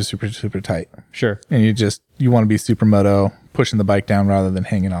super, super, super, super tight. Sure. And you want to be Supermoto, pushing the bike down rather than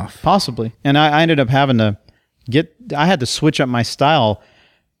hanging off. Possibly. And I ended up having to I had to switch up my style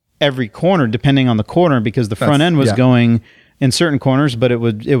every corner depending on the corner because the front end was going in certain corners, but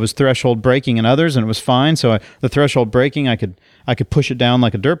it was threshold braking in others, and it was fine. So the threshold braking, I could push it down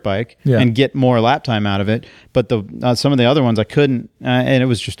like a dirt bike and get more lap time out of it. But some of the other ones I couldn't, and it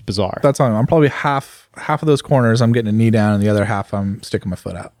was just bizarre. That's fine. I'm probably half of those corners I'm getting a knee down, and the other half I'm sticking my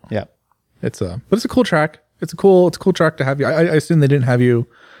foot out. Yeah, but it's a cool track. It's a cool track to have you. I assume they didn't have you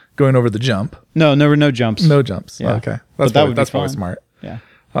going over the jump. No, there were no jumps. No jumps. Yeah. Okay, that's probably smart. Yeah.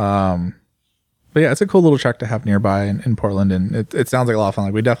 But yeah, it's a cool little track to have nearby in Portland, and it sounds like a lot of fun.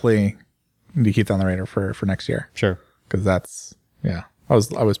 Like we definitely need to keep that on the radar for next year. Sure. Because I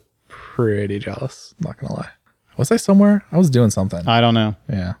was pretty jealous. I'm not gonna lie. Was I somewhere? I was doing something. I don't know.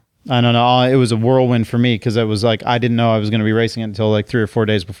 Yeah. I don't know. It was a whirlwind for me because it was like I didn't know I was going to be racing it until like 3 or 4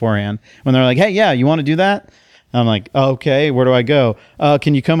 days beforehand. When they're like, "Hey, yeah, you want to do that?" I'm like, oh, "Okay, where do I go?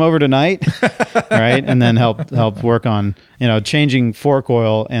 Can you come over tonight?" Right, and then help work on changing fork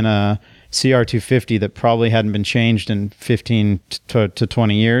oil in a CR250 that probably hadn't been changed in 15 to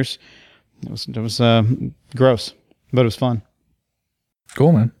 20 years. It was gross, but it was fun.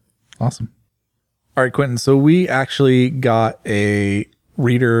 Cool, man. Awesome. All right, Quentin. So we actually got a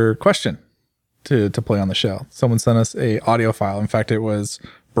reader question to play on the show. Someone sent us a audio file. In fact, it was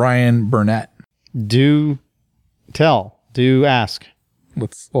Brian Burnett. Do tell. Do ask.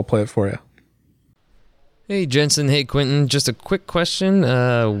 We'll play it for you. Hey Jensen, hey Quentin, just a quick question.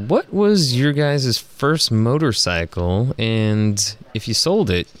 What was your guys' first motorcycle, and if you sold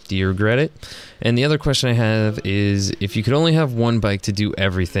it, do you regret it? And the other question I have is, if you could only have one bike to do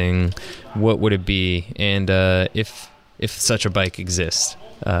everything, what would it be? And if such a bike exists.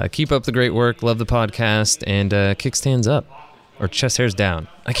 Keep up the great work, love the podcast, and kickstands up. Or chest hairs down.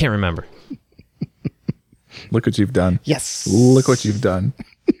 I can't remember. Look what you've done. Yes. Look what you've done.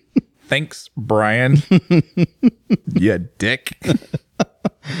 Thanks, Brian. Yeah, dick.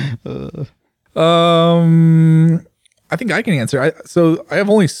 I think I can answer. So I have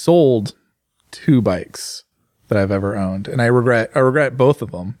only sold 2 bikes that I've ever owned, and I regret both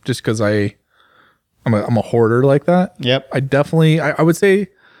of them just because I'm a hoarder like that. Yep. I would say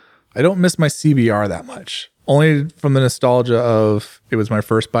I don't miss my CBR that much. Only from the nostalgia of it was my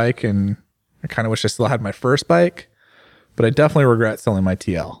first bike, and I kind of wish I still had my first bike, but I definitely regret selling my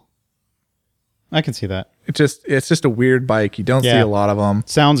TL. I can see that. It's just a weird bike. You don't see a lot of them.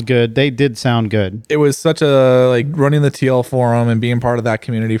 Sounds good. They did sound good. It was such a, like, running the TL forum and being part of that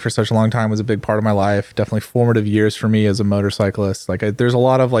community for such a long time was a big part of my life. Definitely formative years for me as a motorcyclist. Like, there's a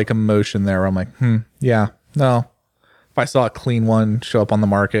lot of like emotion there where I'm like, yeah, no. If I saw a clean one show up on the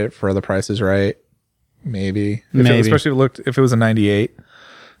market for the prices right, maybe. Especially if it was a 98,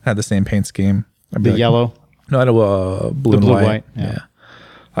 had the same paint scheme. The yellow? No, I had a blue and white. Yeah.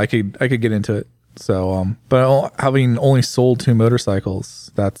 I could get into it. So, but having only sold 2 motorcycles,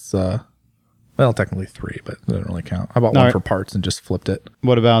 that's, well, technically 3, but it doesn't really count. I bought one for parts and just flipped it.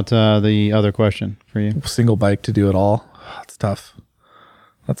 What about the other question for you? Single bike to do it all. That's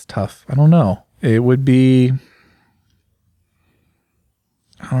tough. I don't know. It would be,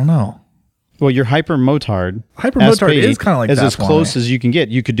 I don't know. Well, your Hyper Motard. Hyper Motard is kind of like that. As close as you can get.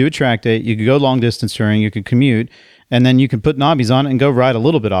 You could do a track day. You could go long distance touring. You could commute. And then you can put knobbies on it and go ride a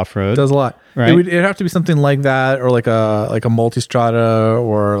little bit off road. It does a lot. Right? It'd have to be something like that, or like a Multistrada,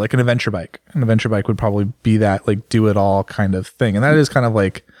 or like an adventure bike. An adventure bike would probably be that, like, do it all kind of thing. And that is kind of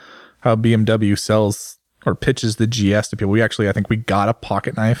like how BMW sells or pitches the GS to people. I think we got a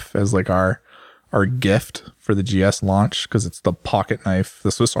pocket knife as like our gift for the GS launch, because it's the pocket knife,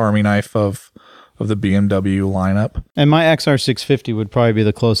 the Swiss Army knife of the BMW lineup. And my XR650 would probably be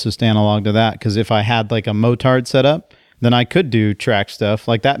the closest analog to that, because if I had like a Motard setup, then I could do track stuff.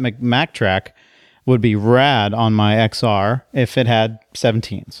 Like that Mac track would be rad on my XR if it had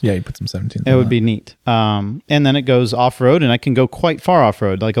 17s. Yeah, you put some 17s. It would be neat. And then it goes off-road, and I can go quite far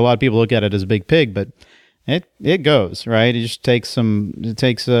off-road. Like, a lot of people look at it as a big pig, but it goes, right? It just takes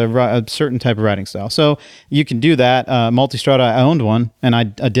a certain type of riding style. So you can do that. Multistrada, I owned one, and I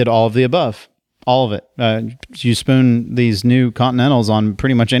did all of the above. All of it. You spoon these new Continentals on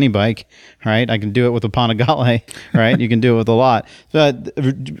pretty much any bike, right? I can do it with a Panigale, right? You can do it with a lot. But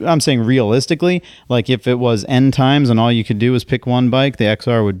I'm saying realistically, like if it was N times and all you could do was pick one bike, the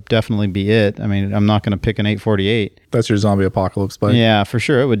XR would definitely be it. I mean, I'm not going to pick an 848. That's your zombie apocalypse bike. Yeah, for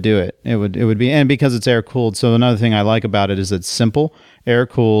sure. It would do it. It would be, and because it's air cooled. So another thing I like about it is it's simple, air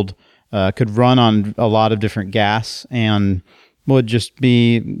cooled, could run on a lot of different gas, and would just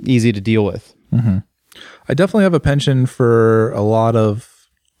be easy to deal with. Mm-hmm. I definitely have a penchant for a lot of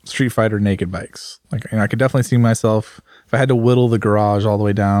Street Fighter naked bikes. Like, I could definitely see myself, if I had to whittle the garage all the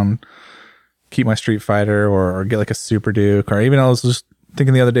way down, keep my Street Fighter, or get like a Super Duke, or even I was just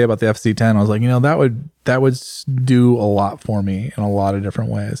thinking the other day about the FC10. I was like, that would do a lot for me in a lot of different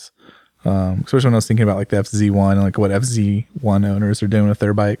ways. Especially when I was thinking about like the FZ1 and like what FZ1 owners are doing with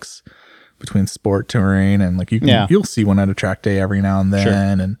their bikes between sport, touring, and like you'll see one at a track day every now and then. Sure.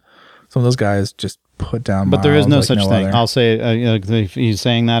 And some of those guys just put down but there is no like such thing. Other. I'll say, if he's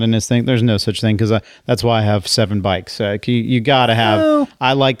saying that in his thing, there's no such thing, because that's why I have 7 bikes. You got to have,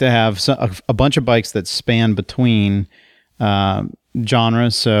 I like to have a bunch of bikes that span between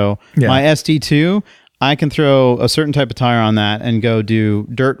genres. So my ST2, I can throw a certain type of tire on that and go do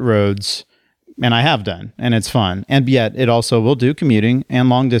dirt roads. And I have done, and it's fun. And yet it also will do commuting and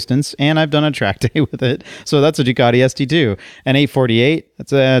long distance, and I've done a track day with it. So that's a Ducati ST2. An 848,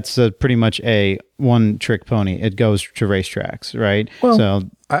 that's pretty much a one-trick pony. It goes to racetracks, right? Well, so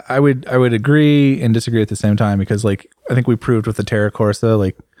I would agree and disagree at the same time, because like I think we proved with the Terra Corsa,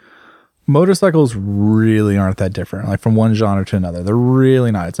 like motorcycles really aren't that different, like from one genre to another. They're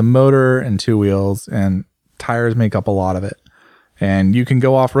really not. It's a motor and 2 wheels, and tires make up a lot of it. And you can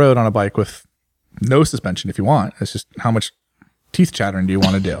go off-road on a bike with no suspension if you want. It's just how much teeth chattering do you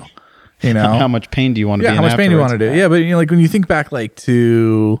want to do? How much pain do you want to be in? How much pain do you want to do? Yeah, but like when you think back like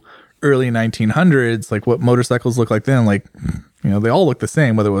to early 1900s, like what motorcycles look like then, like, they all look the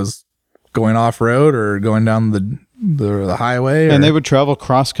same, whether it was going off road or going down the highway. And they would travel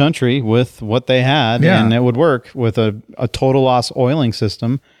cross country with what they had, and it would work with a total loss oiling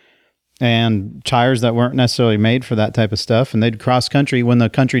system and tires that weren't necessarily made for that type of stuff. And they'd cross country when the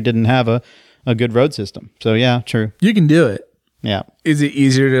country didn't have a good road system. So yeah, true. You can do it. Yeah. Is it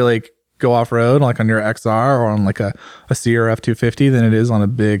easier to like go off road like on your XR or on like a CRF 250 than it is on a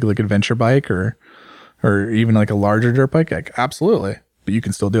big like adventure bike or even like a larger dirt bike? Like, absolutely. But you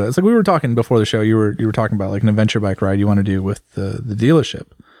can still do it. It's like we were talking before the show. You were talking about like an adventure bike ride you want to do with the dealership,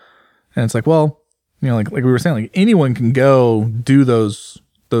 and it's like, well, like we were saying, like anyone can go do those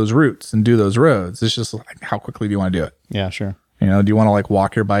routes and do those roads. It's just like, how quickly do you want to do it? Yeah, sure. Do you want to like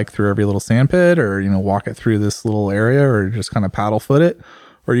walk your bike through every little sand pit, or walk it through this little area, or just kind of paddle foot it,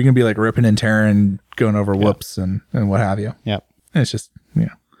 or you can be like ripping and tearing, going over whoops and what have you. Yep. And it's just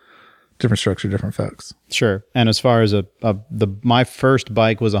different strokes for different folks. Sure. And as far as my first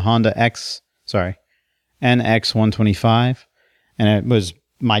bike was a Honda NX 125, and it was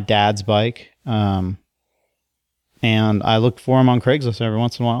my dad's bike. And I looked for them on Craigslist every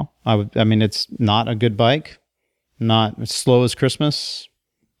once in a while. It's not a good bike, not as slow as Christmas,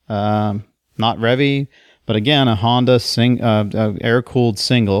 not revvy, but again, a Honda air-cooled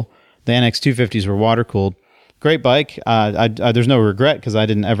single. The NX 250s were water-cooled. Great bike. There's no regret because I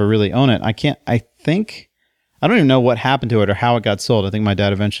didn't ever really own it. I don't even know what happened to it or how it got sold. I think my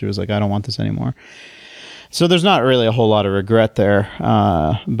dad eventually was like, I don't want this anymore. So there's not really a whole lot of regret there.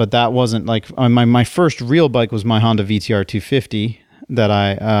 But that wasn't like my first real bike was my Honda VTR 250 that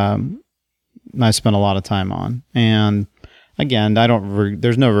I spent a lot of time on. And again,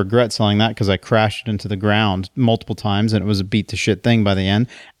 there's no regret selling that because I crashed it into the ground multiple times and it was a beat to shit thing by the end,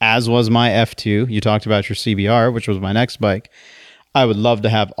 as was my F2. You talked about your CBR, which was my next bike. I would love to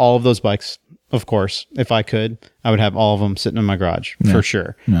have all of those bikes. Of course, if I could, I would have all of them sitting in my garage for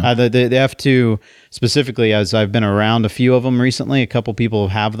sure. Yeah. The F2 specifically, as I've been around a few of them recently, a couple people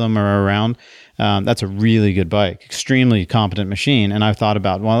have them or are around. That's a really good bike, extremely competent machine. And I've thought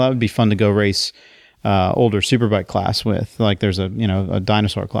about, well, that would be fun to go race older superbike class with. Like there's a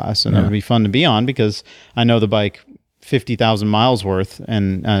dinosaur class, and it would be fun to be on because I know the bike 50,000 miles worth,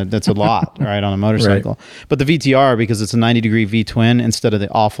 and that's a lot, right, on a motorcycle. Right. But the VTR, because it's a 90-degree V-twin instead of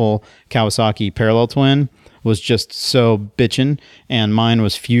the awful Kawasaki parallel twin, was just so bitchin', and mine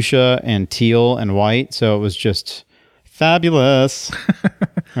was fuchsia and teal and white, so it was just fabulous,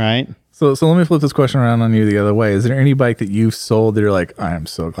 right? So let me flip this question around on you the other way. Is there any bike that you've sold that you're like, I am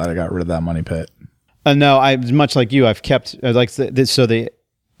so glad I got rid of that money pit? No, much like you, I've kept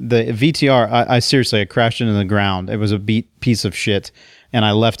the VTR, I seriously, I crashed into the ground. It was a beat piece of shit, and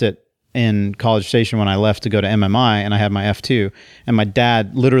I left it in College Station when I left to go to MMI, and I had my F2, and my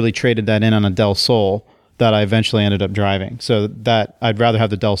dad literally traded that in on a Del Sol that I eventually ended up driving. So that I'd rather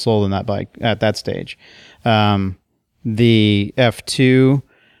have the Del Sol than that bike at that stage. The F2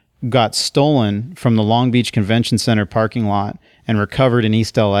 got stolen from the Long Beach Convention Center parking lot and recovered in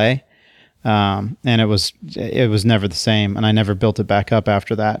East LA. And it was never the same, and I never built it back up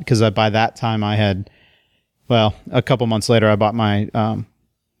after that because by that time I had, a couple months later I bought my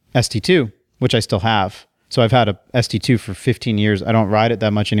ST2, which I still have. So I've had a ST2 for 15 years. I don't ride it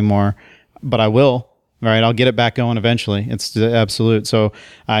that much anymore, but I will. Right, I'll get it back going eventually. It's the absolute. So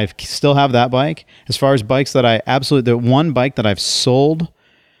I still have that bike. As far as bikes that the one bike that I've sold,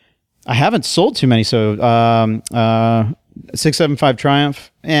 I haven't sold too many. So 675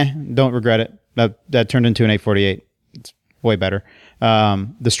 Triumph, don't regret it. That turned into an 848. It's way better.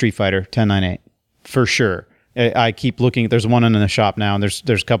 The Street Fighter 1098, for sure. I keep looking. There's one in the shop now, and there's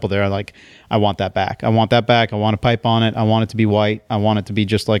a couple there. I want that back. I want that back. I want a pipe on it. I want it to be white. I want it to be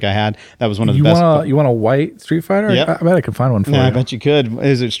just like I had. That was one of the best. You want a white Street Fighter? Yep. I bet I could find one for you. I bet you could.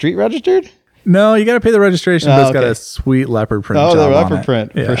 Is it street registered? No, you got to pay the registration, but it's got a sweet leopard print. Oh, the leopard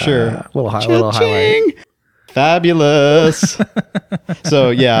print, for sure. A little highlight. Fabulous. So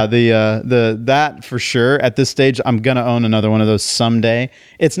yeah, that for sure. At this stage, I'm gonna own another one of those someday.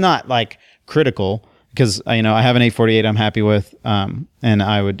 It's not like critical because I have an 848 I'm happy with, and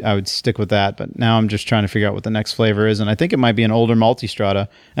I would stick with that. But now I'm just trying to figure out what the next flavor is, and I think it might be an older Multistrada,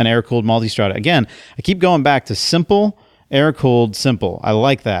 an air-cooled Multistrada. Again, I keep going back to simple. Air-cooled, simple. I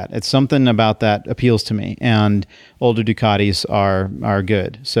like that. It's something about that appeals to me. And older Ducatis are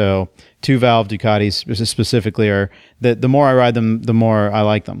good. So 2-valve Ducatis specifically are the more I ride them, the more I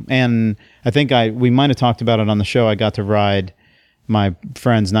like them. And I think we might have talked about it on the show. I got to ride my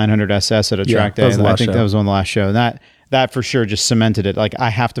friend's 900 SS at a track day. And I think that was on the last show. And that for sure just cemented it. Like I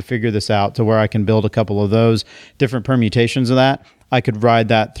have to figure this out to where I can build a couple of those different permutations of that. I could ride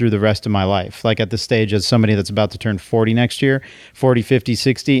that through the rest of my life. Like at this stage, as somebody that's about to turn 40 next year, 40, 50,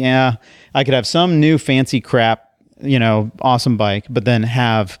 60, yeah, I could have some new fancy crap, awesome bike, but then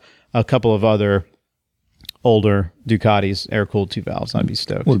have a couple of other older Ducatis air-cooled 2 valves. I'd be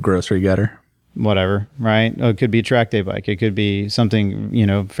stoked. Little grocery getter. Whatever, right? It could be a track day bike. It could be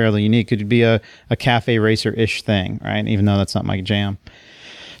something, fairly unique. It could be a cafe racer-ish thing, right? Even though that's not my jam.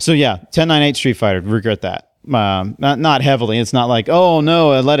 So yeah, 1098 Street Fighter, regret that. Not heavily. It's not like, oh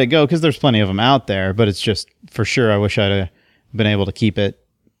no, I let it go, because there's plenty of them out there, but it's just, for sure, I wish I'd have been able to keep it.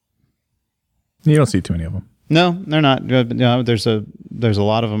 You don't see too many of them. No, they're not. There's a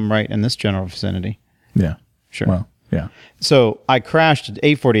lot of them right in this general vicinity. Yeah. Sure. Well, yeah. So I crashed an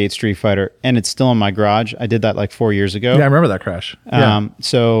 848 Street Fighter, and it's still in my garage. I did that like 4 years ago. Yeah, I remember that crash. Yeah.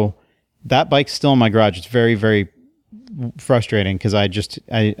 So that bike's still in my garage. It's very, very frustrating because I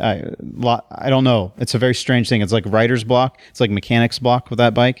don't know. It's a very strange thing. It's like writer's block. It's like mechanic's block with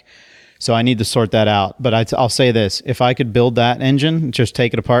that bike. So I need to sort that out. But I'll say this: if I could build that engine, just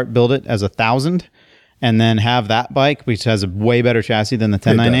take it apart, build it as 1,000, and then have that bike, which has a way better chassis than the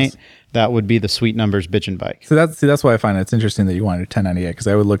 1098, that would be the sweet numbers bitchin' bike. So that's why I find it's interesting that you wanted a 1098, because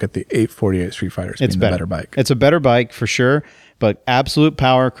I would look at the 848 Street Fighter as being the better bike. It's a better bike for sure, but absolute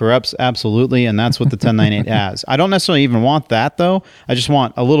power corrupts absolutely, and that's what the 1098 has. I don't necessarily even want that though. I just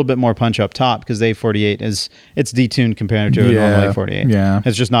want a little bit more punch up top, because the 848 it's detuned compared to a normal 848. Yeah,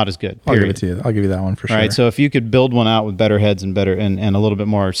 it's just not as good. I'll give it to you. I'll give you that one for sure. Right. So if you could build one out with better heads and better and a little bit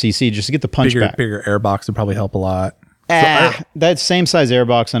more CC, just to get the punch back. Bigger airbox would probably help a lot. That same size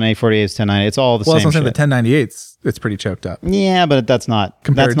airbox on 848 is 1098. It's all the same. Well, I'm saying shit. the 1098's it's pretty choked up. Yeah, but that's not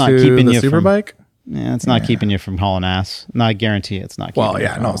compared to keeping the you Superbike. Yeah, it's not keeping you from hauling ass. No, I guarantee it's not.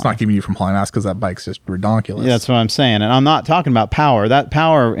 It's not keeping you from hauling ass, because that bike's just ridiculous. Yeah, that's what I'm saying, and I'm not talking about power. That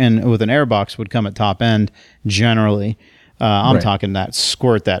power with an airbox would come at top end generally. I'm talking that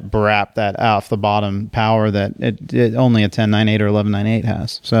squirt, that brap, that off the bottom power that it only a 1098 or 1198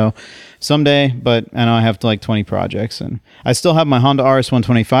 has. So someday, but I know I have like 20 projects, and I still have my Honda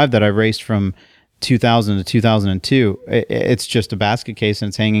RS125 that I raced from 2000 to 2002. It's just a basket case, and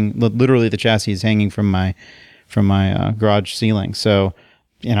it's hanging. Literally, the chassis is hanging from my garage ceiling. So,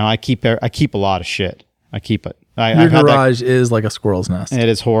 I keep a lot of shit. I keep it. Your garage is like a squirrel's nest. It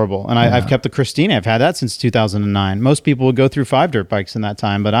is horrible. And I've kept the Christina. I've had that since 2009. Most people would go through 5 dirt bikes in that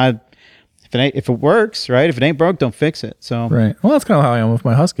time, but if it works, right? If it ain't broke, don't fix it. So right. Well, that's kind of how I am with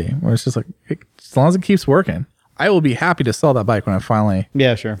my Husky, where it's just like, as long as it keeps working, I will be happy to sell that bike when I finally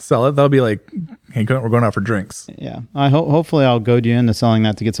sell it. That'll be like, hey, we're going out for drinks. Yeah. Hopefully I'll goad you into selling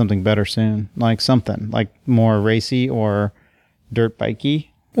that to get something better soon. Like something like more racy or dirt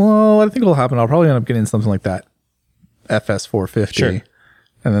bikey. Well, I think what'll happen, I'll probably end up getting something like that FS 450. Sure.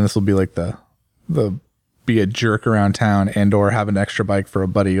 And then this will be like the be a jerk around town and or have an extra bike for a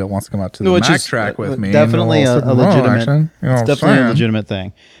buddy that wants to come out to the Mac track with me. Definitely a legitimate, it's definitely a legitimate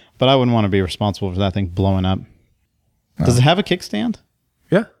thing. But I wouldn't want to be responsible for that thing blowing up. Does it have a kickstand?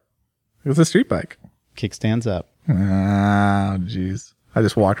 Yeah. It's a street bike. Kickstands up. Ah, jeez. I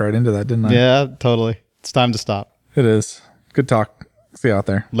just walked right into that, didn't I? Yeah, totally. It's time to stop. It is. Good talk. See you out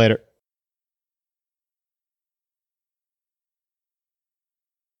there. Later.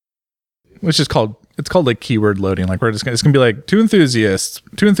 Which is called like keyword loading. Like it's gonna be like two enthusiast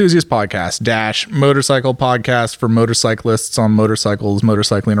podcast - motorcycle podcast for motorcyclists on motorcycles,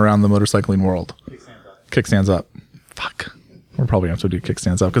 motorcycling around the motorcycling world. Kickstands up. Fuck. We're probably going to have to do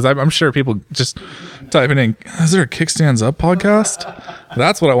kickstands up, because I'm sure people just typing in, is there a kickstands up podcast?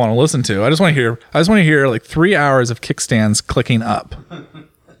 That's what I want to listen to. I just want to hear like 3 hours of kickstands clicking up.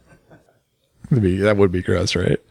 That would be gross, right?